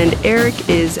 And Eric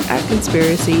is at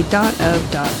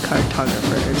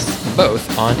conspiracy.of.cartographers.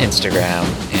 Both on Instagram.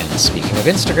 And speaking of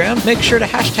Instagram, make sure to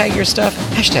hashtag your stuff,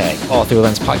 hashtag All Through a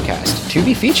Lens Podcast, to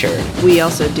be featured. We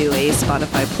also do a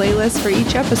Spotify playlist for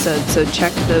each episode, so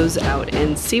check those out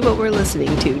and see what we're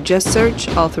listening to. Just search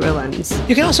All Through a Lens.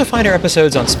 You can also find our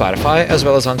episodes on Spotify, as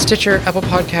well as on Stitcher, Apple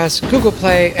Podcasts, Google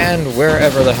Play, and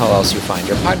wherever the hell else you find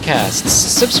your podcasts.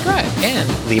 Subscribe and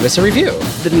leave us a review.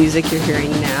 The music you're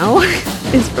hearing now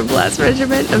is from Last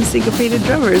Regiment of Syncopated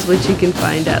Drummers, which you can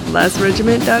find at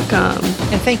lastregiment.com.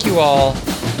 And thank you all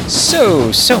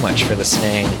so much for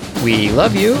listening. We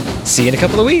love you. See you in a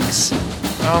couple of weeks.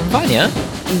 Vanya?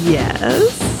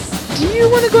 Yes? Do you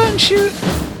want to go out and shoot?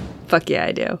 Fuck yeah,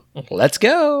 I do. Let's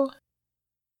go.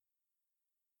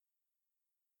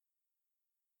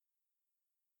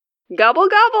 Gobble,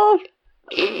 gobble.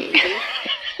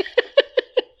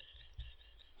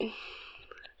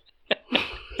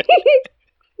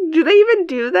 Do they even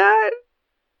do that?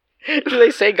 Do they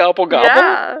say gobble, gobble?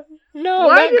 Yeah. No,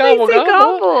 Why not do gobble, they say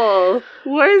gobble. gobble?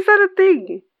 Why is that a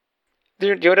thing? Do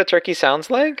you know what a turkey sounds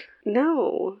like?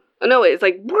 No. Oh, no, it's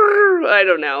like, brrr, I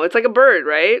don't know. It's like a bird,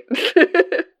 right?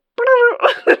 I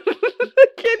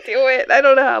can't do it. I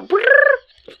don't know how.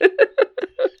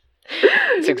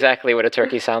 It's exactly what a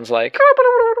turkey sounds like.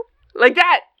 Like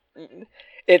that.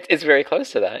 It's very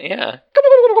close to that, yeah.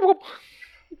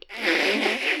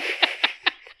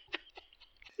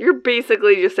 You're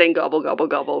basically just saying gobble, gobble,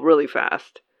 gobble really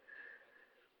fast.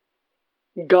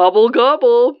 Gobble,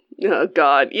 gobble. Oh,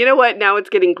 God. You know what? Now it's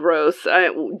getting gross. I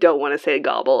don't want to say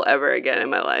gobble ever again in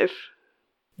my life.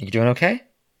 You doing okay?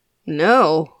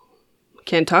 No.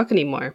 Can't talk anymore.